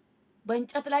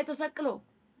በእንጨት ላይ ተሰቅሎ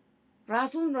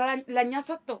ራሱን ለኛ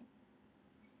ሰጥቶ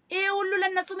ይሄ ሁሉ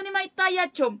ለነሱ ምንም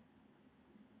አይታያቸውም።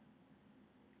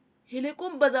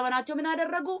 ይልቁም በዘመናቸው ምን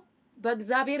አደረጉ?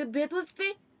 በእግዚአብሔር ቤት ውስጥ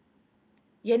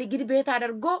የንግድ ቤት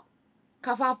አድርጎ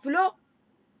ከፋፍሎ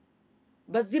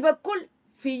በዚህ በኩል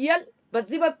ፍየል፣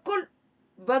 በዚህ በኩል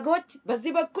በጎች፣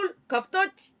 በዚህ በኩል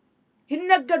ከፍቶች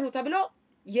ይነገዱ ተብሎ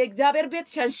የእግዚአብሔር ቤት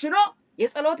ሸንሽኖ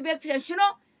የጸሎት ቤት ሸንሽኖ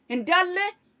እንዳለ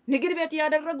ንግድ ቤት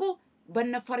ያደረጉ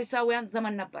በነ ፈሪሳውያን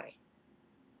ዘመን ነበር።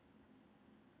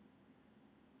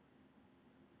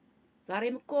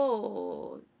 ዛሬም እኮ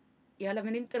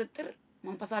ያለምንም ጥርጥር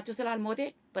መንፈሳቸው ስላልሞተ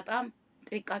በጣም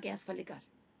ጥንቃቄ ያስፈልጋል።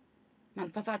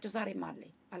 መንፈሳቸው ዛሬም አለ፣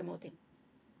 አልሞተም።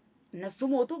 እነሱ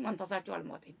ሞቱ፣ መንፈሳቸው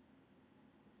አልሞተም።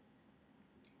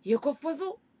 የኮፈሱ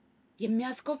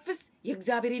የሚያስኮፍስ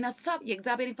የእግዚአብሔርን ሐሳብ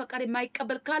የእግዚአብሔርን ፈቃድ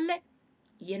የማይቀበል ካለ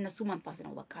የነሱ መንፈስ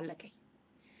ነው። በቃ አለቀ።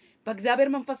 በእግዚአብሔር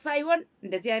መንፈስ ሳይሆን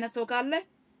እንደዚህ አይነት ሰው ካለ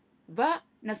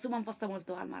በነሱ መንፈስ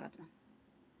ተሞልተዋል ማለት ነው።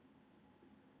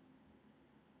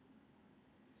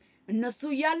 እነሱ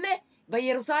እያለ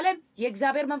በኢየሩሳሌም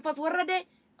የእግዚአብሔር መንፈስ ወረደ።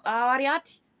 ሐዋርያት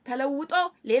ተለውጦ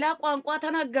ሌላ ቋንቋ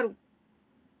ተናገሩ፣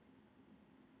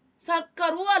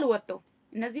 ሰከሩ አሉ። ወጥተው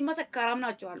እነዚህ መሰካራም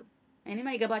ናቸው አሉ። እኔም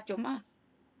አይገባቸውማ።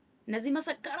 እነዚህ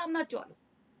መሰካራም ናቸው አሉ።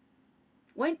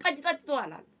 ወይን ጠጅ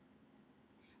ጠጥተዋል አሉ።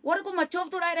 ወርቁ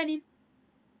መቾፍቱ ዳይደኒ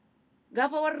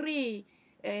ጋፋ ወሪ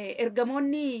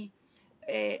ኤርገሞኒ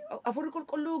አፉሪ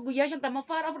ቁልቁሉ ጉያ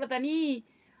ሸንተመፋር አፍረተኒ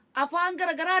አፋን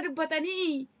ገረገራ ድበተኒ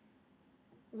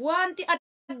ዋንቲ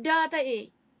አዳ ተኤ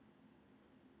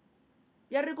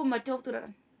jarri kun machooftu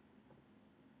dhaan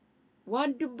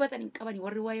waan dubbatan hin qabani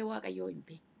warri waa'ee waaqayyoo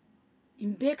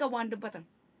hin beekan waan dubbatan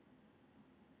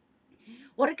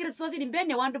warri kiristoosin hin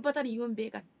beekne waan dubbatan iyyuu hin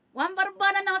beekan waan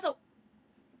barbaadan haasa'u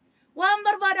waan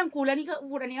barbaadan kuulanii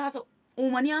fuudhanii haasa'u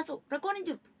uumanii haasa'u rakkoon hin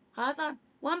jirtu haasa'an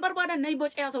waan barbaadan na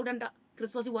bocee haasa'uu danda'a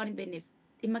kiristoosin waan hin beekneef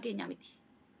dhimma keenyaa miti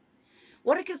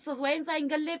warri Kiristoos waa'een isaa hin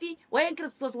gallee fi waa'een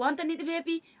Kiristoos wanta inni dhufee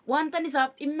fi wanta inni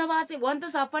isaaf dhimma baase wanta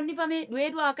isaaf fannifame du'ee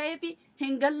du'aa ka'ee fi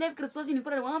hin galleef Kiristoos hin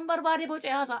fudhate waan barbaade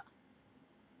bocee haasa'a.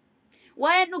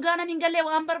 Waa'een dhugaanan hin gallee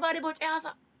waan barbaade bocee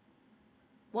haasa'a.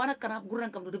 Waan akkanaaf gurra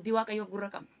hin qabnu dubbii waaqayyoof gurra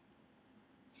qabna.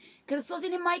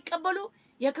 Kiristoosin የማይቀበሉ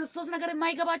የክርስቶስ ነገር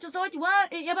የማይገባቸው ሰዎች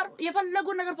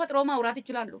የፈለጉን ነገር ፈጥረው ማውራት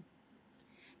ይችላሉ።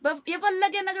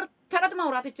 የፈለገ ነገር ተረት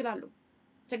ማውራት ይችላሉ።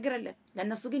 ችግር የለም።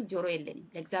 ለነሱ ግን ጆሮ የለንም።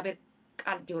 ለእግዚአብሔር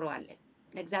ቃል ጆሮ አለ።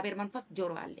 ለእግዚአብሔር መንፈስ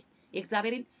ጆሮ አለ።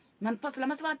 የእግዚአብሔርን መንፈስ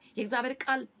ለመስማት የእግዚአብሔር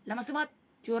ቃል ለመስማት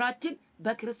ጆሮአችን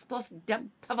በክርስቶስ ደም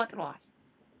ተፈጥሯል።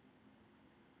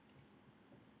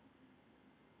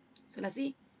 ስለዚህ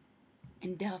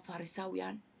እንደ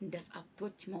ፋሪሳውያን እንደ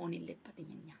ጻፍቶች መሆን የለበትም።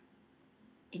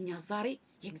 እኛ ዛሬ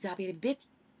የእግዚአብሔር ቤት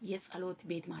የጸሎት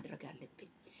ቤት ማድረግ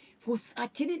አለብን።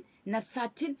 ውስጣችንን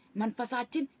ነፍሳችን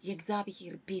መንፈሳችን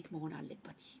የእግዚአብሔር ቤት መሆን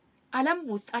አለበት። ዓለም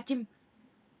ውስጣችን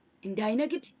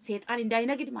እንዳይነግድ ሰይጣን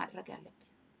እንዳይነግድ ማድረግ አለብን።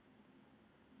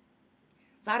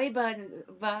 ዛሬ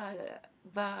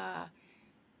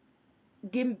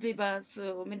በግንብ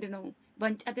ምንድነው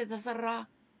በእንጨት የተሰራ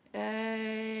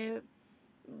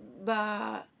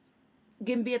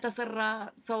በግንብ የተሰራ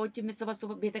ሰዎች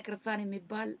የሚሰበሰቡ ቤተክርስቲያን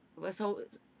የሚባል ሰው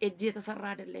እጅ የተሰራ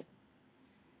አይደለም።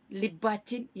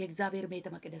 ልባችን የእግዚአብሔር ቤተ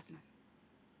መቅደስ ነው።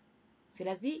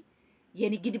 ስለዚህ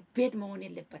የንግድ ቤት መሆን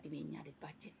የለበትም የኛ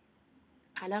ልባችን።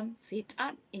 ዓለም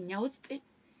ሰይጣን እኛ ውስጥ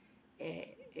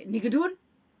ንግዱን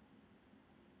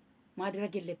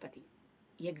ማድረግ የለበትም።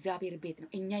 የእግዚአብሔር ቤት ነው።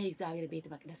 እኛ የእግዚአብሔር ቤተ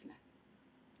መቅደስ ነን።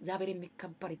 እግዚአብሔር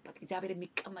የሚከበርበት፣ እግዚአብሔር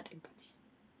የሚቀመጥበት።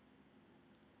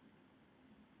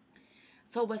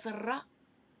 ሰው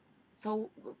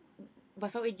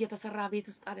በሰው እጅ የተሰራ ቤት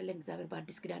ውስጥ አይደለም እግዚአብሔር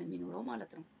በአዲስ ኪዳን የሚኖረው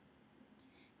ማለት ነው።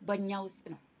 በእኛ ውስጥ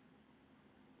ነው።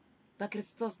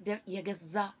 በክርስቶስ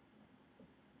የገዛ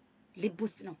ልብ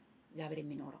ውስጥ ነው እግዚአብሔር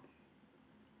የሚኖረው።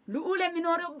 ልዑል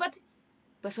የሚኖርበት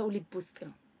በሰው ልብ ውስጥ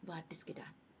ነው። በአዲስ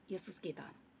ኪዳን ኢየሱስ ጌታ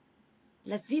ነው።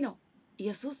 ለዚህ ነው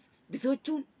ኢየሱስ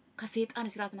ብዙዎቹን ከሰይጣን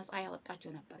እስራት ነፃ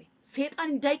ያወጣቸው ነበር። ሰይጣን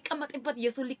እንዳይቀመጥበት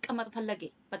ኢየሱስ ሊቀመጥ ፈለገ።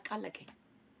 በቃ አለቀ።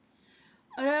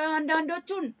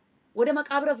 አንዳንዶቹን ወደ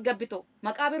መቃብር አስገብቶ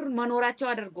መቃብር መኖራቸው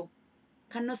አድርጎ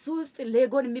ከነሱ ውስጥ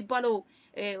ሌጎን የሚባለው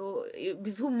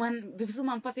ብዙ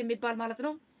መንፈስ የሚባል ማለት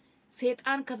ነው።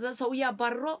 ሰይጣን ከዛ ሰው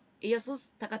ያባርሮ ኢየሱስ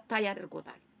ተከታይ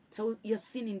አድርጎታል። ሰው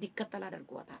ኢየሱስን እንዲከተል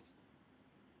አድርጎታል።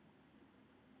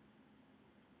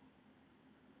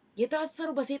 የታሰሩ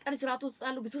በሰይጣን ስርዓት ውስጥ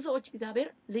ያሉ ብዙ ሰዎች እግዚአብሔር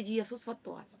ልጅ ኢየሱስ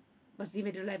ፈተዋል። በዚህ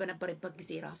ምድር ላይ በነበረበት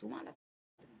ጊዜ ራሱ ማለት ነው።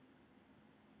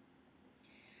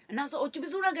 እና ሰዎች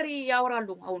ብዙ ነገር ያወራሉ።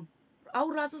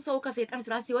 አሁን ራሱ ሰው ከሰይጣን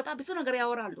ስርዓት ሲወጣ ብዙ ነገር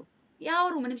ያወራሉ።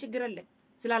 ያወሩ ምንም ችግር የለም።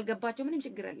 ስላልገባቸው ምንም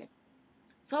ችግር የለም።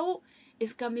 ሰው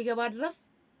እስከሚገባ ድረስ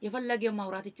የፈለገው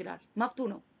ማውራት ይችላል። መብቱ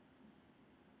ነው።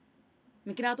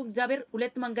 ምክንያቱም እግዚአብሔር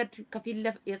ሁለት መንገድ ከፊል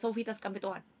የሰው ፊት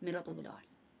አስቀምጠዋል። ምረጡ ብለዋል።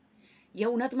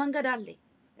 የእውነት መንገድ አለ።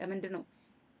 ምንድነው?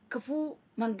 ክፉ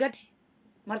መንገድ፣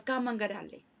 መልካም መንገድ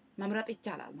አለ። መምረጥ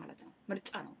ይቻላል ማለት ነው።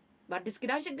 ምርጫ ነው። በአዲስ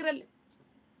ኪዳን ችግር የለም።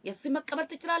 ኢየሱስን መቀበል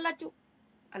ትችላላችሁ፣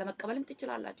 አለመቀበልም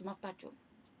ትችላላችሁ። መብታችሁ ነው።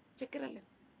 ችግር የለም።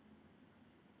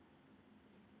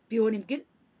 ቢሆንም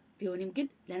ግን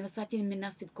ለነፍሳችን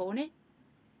የምናስብ ከሆነ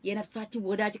የነፍሳችን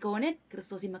ወዳጅ ከሆነን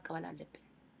ክርስቶስን መቀበል አለብን።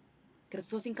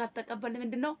 ክርስቶስን ካልተቀበልን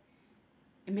ምንድነው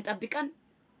የሚጠብቀን?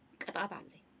 ቅጣት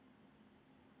አለ።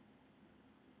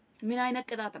 ምን አይነት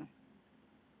ቅጣት ነው?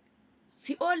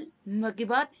 ሲኦል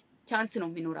መግባት ቻንስ ነው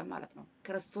የሚኖረን ማለት ነው።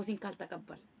 ክርስቶስን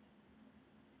ካልተቀበል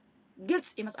ግልጽ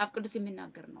የመጽሐፍ ቅዱስ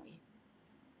የሚናገር ነው።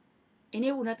 እኔ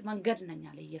እውነት መንገድ ነኝ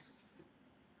አለ ኢየሱስ።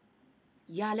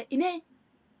 ያለ እኔ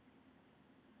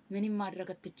ምንም ማድረግ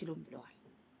አትችሉም ብለዋል።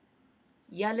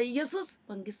 ያለ ኢየሱስ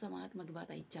መንግስት ሰማያት መግባት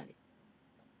አይቻልም።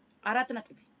 4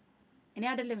 ነጥብ። እኔ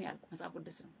አይደለም ያልኩ መጽሐፍ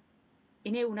ቅዱስ ነው።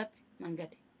 እኔ እውነት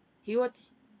መንገድ ሕይወት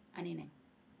እኔ ነኝ፣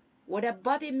 ወደ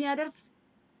አባት የሚያደርስ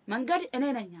መንገድ እኔ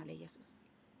ነኝ አለ ኢየሱስ።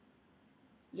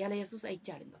 ያለ ኢየሱስ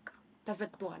አይቻልም። በቃ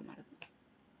ተዘግቷል ማለት ነው።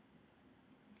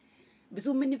 ብዙ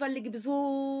የምንፈልግ ብዙ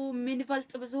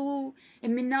የምንፈልጥ ብዙ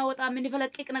የምናወጣ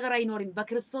የምንፈለቅቅ ነገር አይኖርም።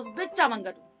 በክርስቶስ ብቻ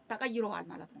መንገዱ ተቀይሯል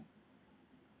ማለት ነው።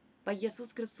 በኢየሱስ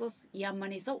ክርስቶስ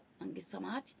ያመነ ሰው መንግስተ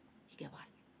ሰማያት ይገባል።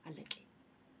 አለቀ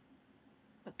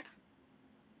በቃ።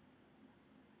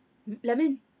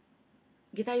 ለምን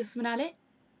ጌታ ኢየሱስ ምን አለ?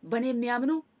 በእኔ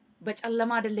የሚያምኑ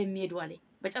በጨለማ አይደለም የሚሄዱ አለ፣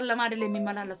 በጨለማ አይደለም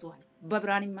የሚመላለሱ አለ፣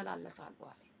 በብርሃን ይመላለሳሉ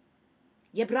አለ።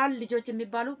 የብርሃን ልጆች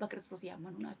የሚባሉ በክርስቶስ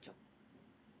ያመኑ ናቸው።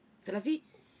 ስለዚህ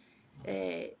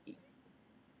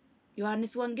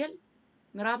ዮሐንስ ወንጌል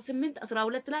ምዕራፍ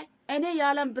 8:12 ላይ እኔ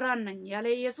የዓለም ብርሃን ነኝ ያለ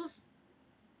ኢየሱስ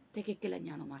ትክክለኛ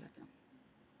ነው ማለት ነው።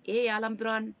 ይሄ የዓለም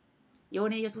ብርሃን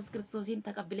የሆነ ኢየሱስ ክርስቶስን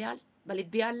ተቀብለሃል?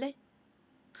 በልቤ አለ?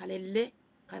 ከሌለ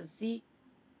ከዚህ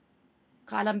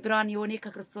ከዓለም ብርሃን የሆነ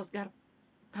ከክርስቶስ ጋር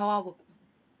ተዋወቁ።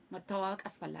 መተዋወቅ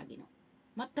አስፈላጊ ነው።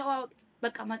 መተዋወቅ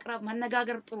በቃ መቅረብ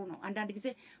መነጋገር ጥሩ ነው። አንዳንድ ጊዜ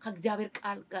ከእግዚአብሔር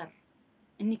ቃል ጋር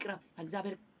እንቅረብ፣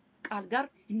 ከእግዚአብሔር ቃል ጋር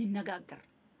እንነጋገር።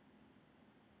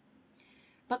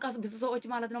 በቃ ብዙ ሰዎች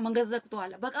ማለት ነው መንገድ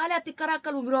ዘግተዋል። በቃል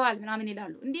አትከራከሩ ብለዋል ምናምን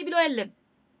ይላሉ። እንዲህ ብሎ የለም።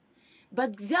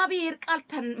 በእግዚአብሔር ቃል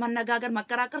መነጋገር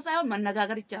መከራከር ሳይሆን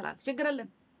መነጋገር ይቻላል። ችግር የለም።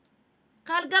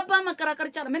 ካልገባ መከራከር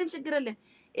ይቻላል። ምንም ችግር የለም።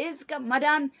 እስከ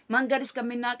መዳን መንገድ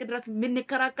እስከምናውቅ ድረስ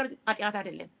የምንከራከር ኃጢአት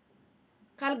አይደለም፣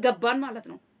 ካልገባን ማለት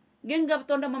ነው። ግን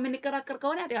ገብቶን ደግሞ የምንከራከር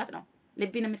ከሆነ ኃጢአት ነው።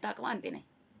 ልብን የምታውቀው አንተ ነህ።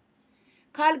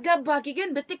 ካልገባክ ግን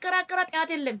ብትከራከር ኃጢአት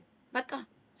የለም። በቃ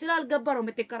ስላልገባ ነው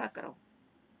የምትከራከረው።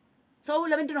 ሰው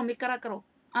ለምንድን ነው የሚከራከረው?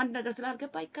 አንድ ነገር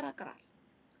ስላልገባ ይከራከራል።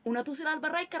 እውነቱ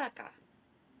ስላልበራ ይከራከራል።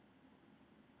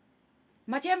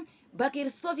 መቼም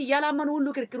በክርስቶስ እያላመኑ ሁሉ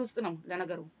ክርክር ውስጥ ነው።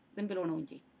 ለነገሩ ዝም ብሎ ነው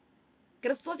እንጂ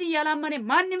ክርስቶስ እያላመነ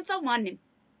ማንም ሰው ማንም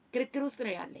ክርክር ውስጥ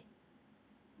ነው ያለ።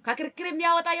 ከክርክር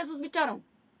የሚያወጣ ኢየሱስ ብቻ ነው።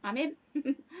 አሜን።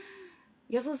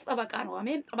 ኢየሱስ ጠበቃ ነው።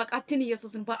 አሜን። ጠበቃችን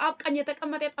ኢየሱስ ነው። በአብ ቀኝ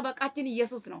የተቀመጠ ጠበቃችን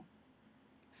ኢየሱስ ነው።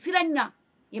 ስለኛ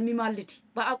የሚማልድ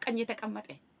በአብ ቀኝ የተቀመጠ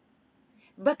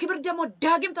በክብር ደግሞ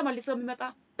ዳግም ተመልሶ የሚመጣ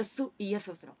እሱ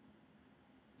ኢየሱስ ነው።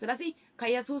 ስለዚህ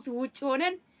ከኢየሱስ ውጭ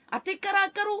ሆነን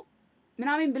አትከራከሩ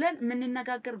ምናምን ብለን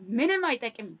የምንነጋገር ምንም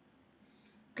አይጠቅም።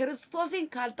 ክርስቶስን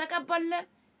ካልተቀበልን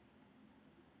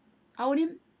አሁንም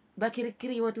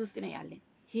በክርክር ህይወት ውስጥ ነው ያለን።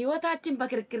 ህይወታችን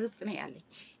በክርክር ውስጥ ነው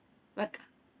ያለች። በቃ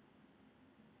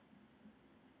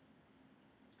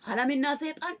ዓለምና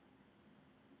ሰይጣን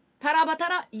ተራ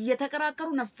በተራ እየተከራከሩ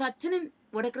ነፍሳችንን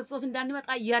ወደ ክርስቶስ እንዳንመጣ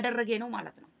እያደረገ ነው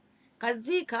ማለት ነው።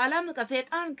 ከዚህ ከዓለም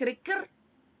ከሰይጣን ክርክር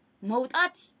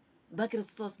መውጣት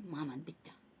በክርስቶስ ማመን ብቻ።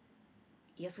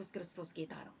 ኢየሱስ ክርስቶስ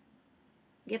ጌታ ነው።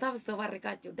 ጌታ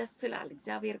በስተባረካችሁ ደስ ይላል።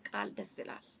 እግዚአብሔር ቃል ደስ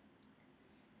ይላል።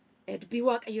 ዱቢ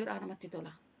ዋቀዮዳን መትቶላ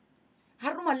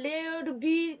ሀሩማሌ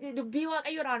ዱቢ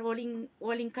ዋቀዮዳን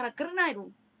ወሊን ከረክርና አይዱ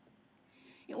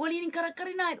ወሊን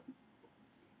ከረክርና አይዱ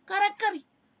ከረከሪ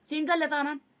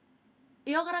ሲንገለታናን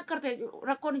yoo karakkarte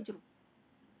rakkoon hin jiru.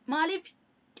 Maaliif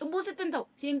cubbuu sitti hin ta'u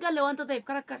siin galle wanta ta'eef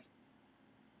karakkari.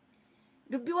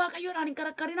 Dubbii waaqayyoodhaan hin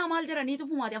karakkarina maal jedhaniitu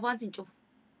fumaati afaan siin cufu.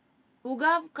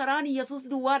 Dhugaaf karaan Yesuus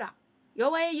duwwaadha.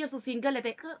 Yoo waa'ee Yesuus siin galle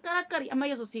ta'e karakkari amma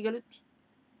Yesuus sii galutti.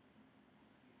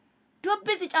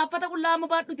 Dubbisi caaffata qullaa amma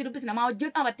baadhuuti dubbisi namaa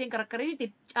wajjin dhaabattee hin karakkarinitti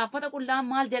caaffata qullaa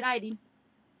maal jedhaa jedhiin.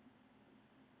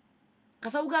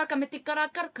 ከሰው ጋር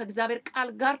ከምትከራከር ከእግዚአብሔር ቃል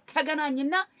ጋር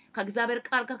ተገናኝና ከእግዚአብሔር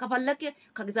ቃል ጋር ከፈለክ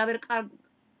ከእግዚአብሔር ቃል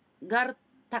ጋር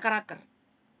ተከራከር።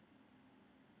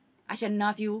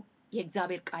 አሸናፊው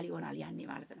የእግዚአብሔር ቃል ይሆናል ያኔ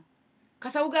ማለት ነው።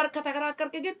 ከሰው ጋር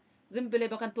ከተከራከርክ ግን ዝም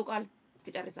ብለህ በከንቱ ቃል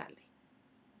ትጨርሳለህ።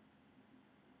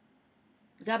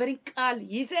 እግዚአብሔርን ቃል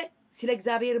ይዘህ ስለ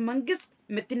እግዚአብሔር መንግስት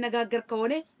የምትነጋገር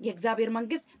ከሆነ የእግዚአብሔር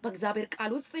መንግስት በእግዚአብሔር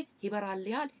ቃል ውስጥ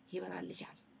ይበራልሃል፣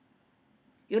 ይበራልሻል።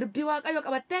 የልብ ዋቀዮ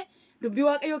ቀበተ ልብ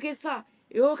ዋቀዮ ከሳ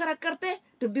yoo karakkarte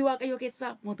dubbii waaqayyoo keessa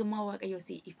mootummaa waaqayyoo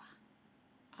si ifa.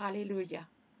 Haleluuyaa.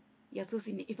 Yesuus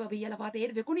inni ifa biyya lafaa ta'ee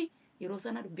dhufe kuni yeroo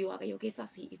sana dubbii waaqayyoo keessa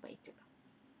si ifa jechuudha.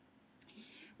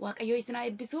 Waaqayyoo isin haa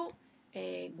eebbisu.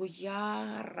 Guyyaa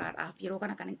har'aadhaaf yeroo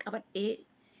kana kan hin qabadhee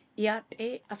dhiyaadhee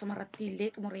asumarratti illee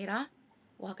xumureera.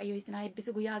 Waaqayyoo isin haa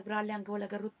eebbisu. Guyyaa biraallee hanga wal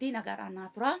agarrutti nagaadhaan naa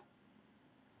tura.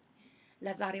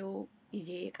 ለዛሬው ይዤ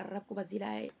የቀረብኩ በዚህ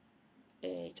ላይ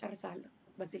ጨርሳለሁ።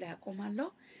 በዚህ ላይ አቆማለሁ።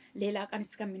 ሌላ ቀን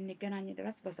እስከምንገናኝ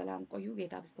ድረስ በሰላም ቆዩ።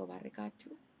 ጌታ በስቶ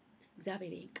ባርካችሁ።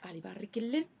 እግዚአብሔር ቃል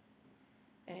ይባርክልን።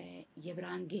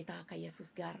 የብርሃን ጌታ ከኢየሱስ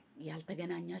ጋር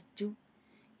ያልተገናኛችሁ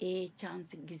ቻንስ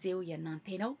ጊዜው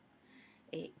የናንተ ነው።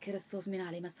 ክርስቶስ ምን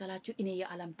አለ መሰላችሁ? እኔ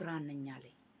የዓለም ብርሃን ነኝ አለ።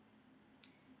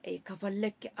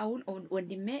 ከፈለክ አሁን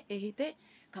ወንድሜ እህቴ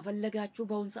ከፈለጋችሁ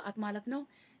በአሁን ሰዓት ማለት ነው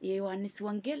የዮሐንስ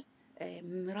ወንጌል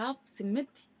ምዕራፍ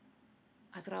 8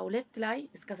 12 ላይ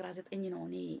እስከ 19 ነው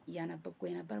እኔ እያነበብኩ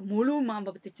የነበር። ሙሉ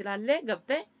ማንበብ ትችላለህ፣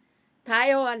 ገብተህ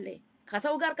ታየዋለህ።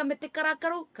 ከሰው ጋር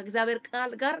ከምትከራከሩ ከእግዚአብሔር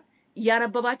ቃል ጋር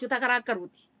እያነበባችሁ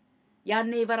ተከራከሩት፣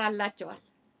 ያኔ ይበራላችኋል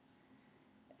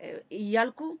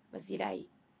እያልኩ በዚህ ላይ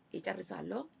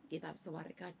ይጨርሳለሁ። ጌታ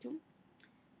ይባርካችሁ።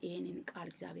 ይሄንን ቃል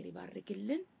እግዚአብሔር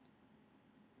ይባርክልን።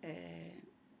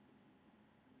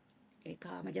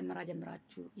 ከመጀመሪያ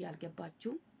ጀምራችሁ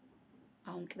ያልገባችሁ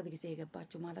አሁን ቅርብ ጊዜ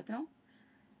የገባችሁ ማለት ነው።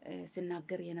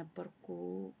 ስናገር የነበርኩ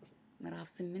ምዕራፍ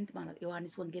 8 ማለት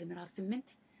ዮሐንስ ወንጌል ምዕራፍ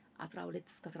 8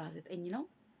 12 እስከ 19 ነው።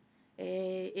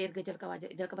 ኤርገ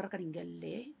ጀልቀባ ከን እንገሌ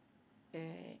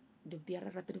ዱቢ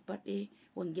ያረረት ዱባዴ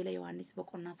ወንጌል ዮሐንስ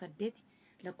በቆና 8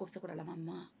 ለኮብሰ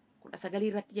 12 19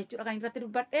 irratti jechuudha kan irratti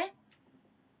dubbadhe.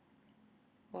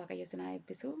 Waaqayyo sinaa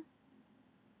eebbisu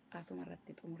asuma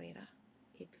irratti xumureera.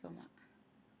 Eebbifamaa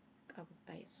qabu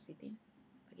ta'e Yesuusitiin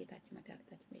በጌታችን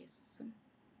መድኃኒታችን በኢየሱስ ስም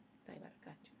ጌታ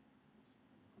ይባርካችሁ።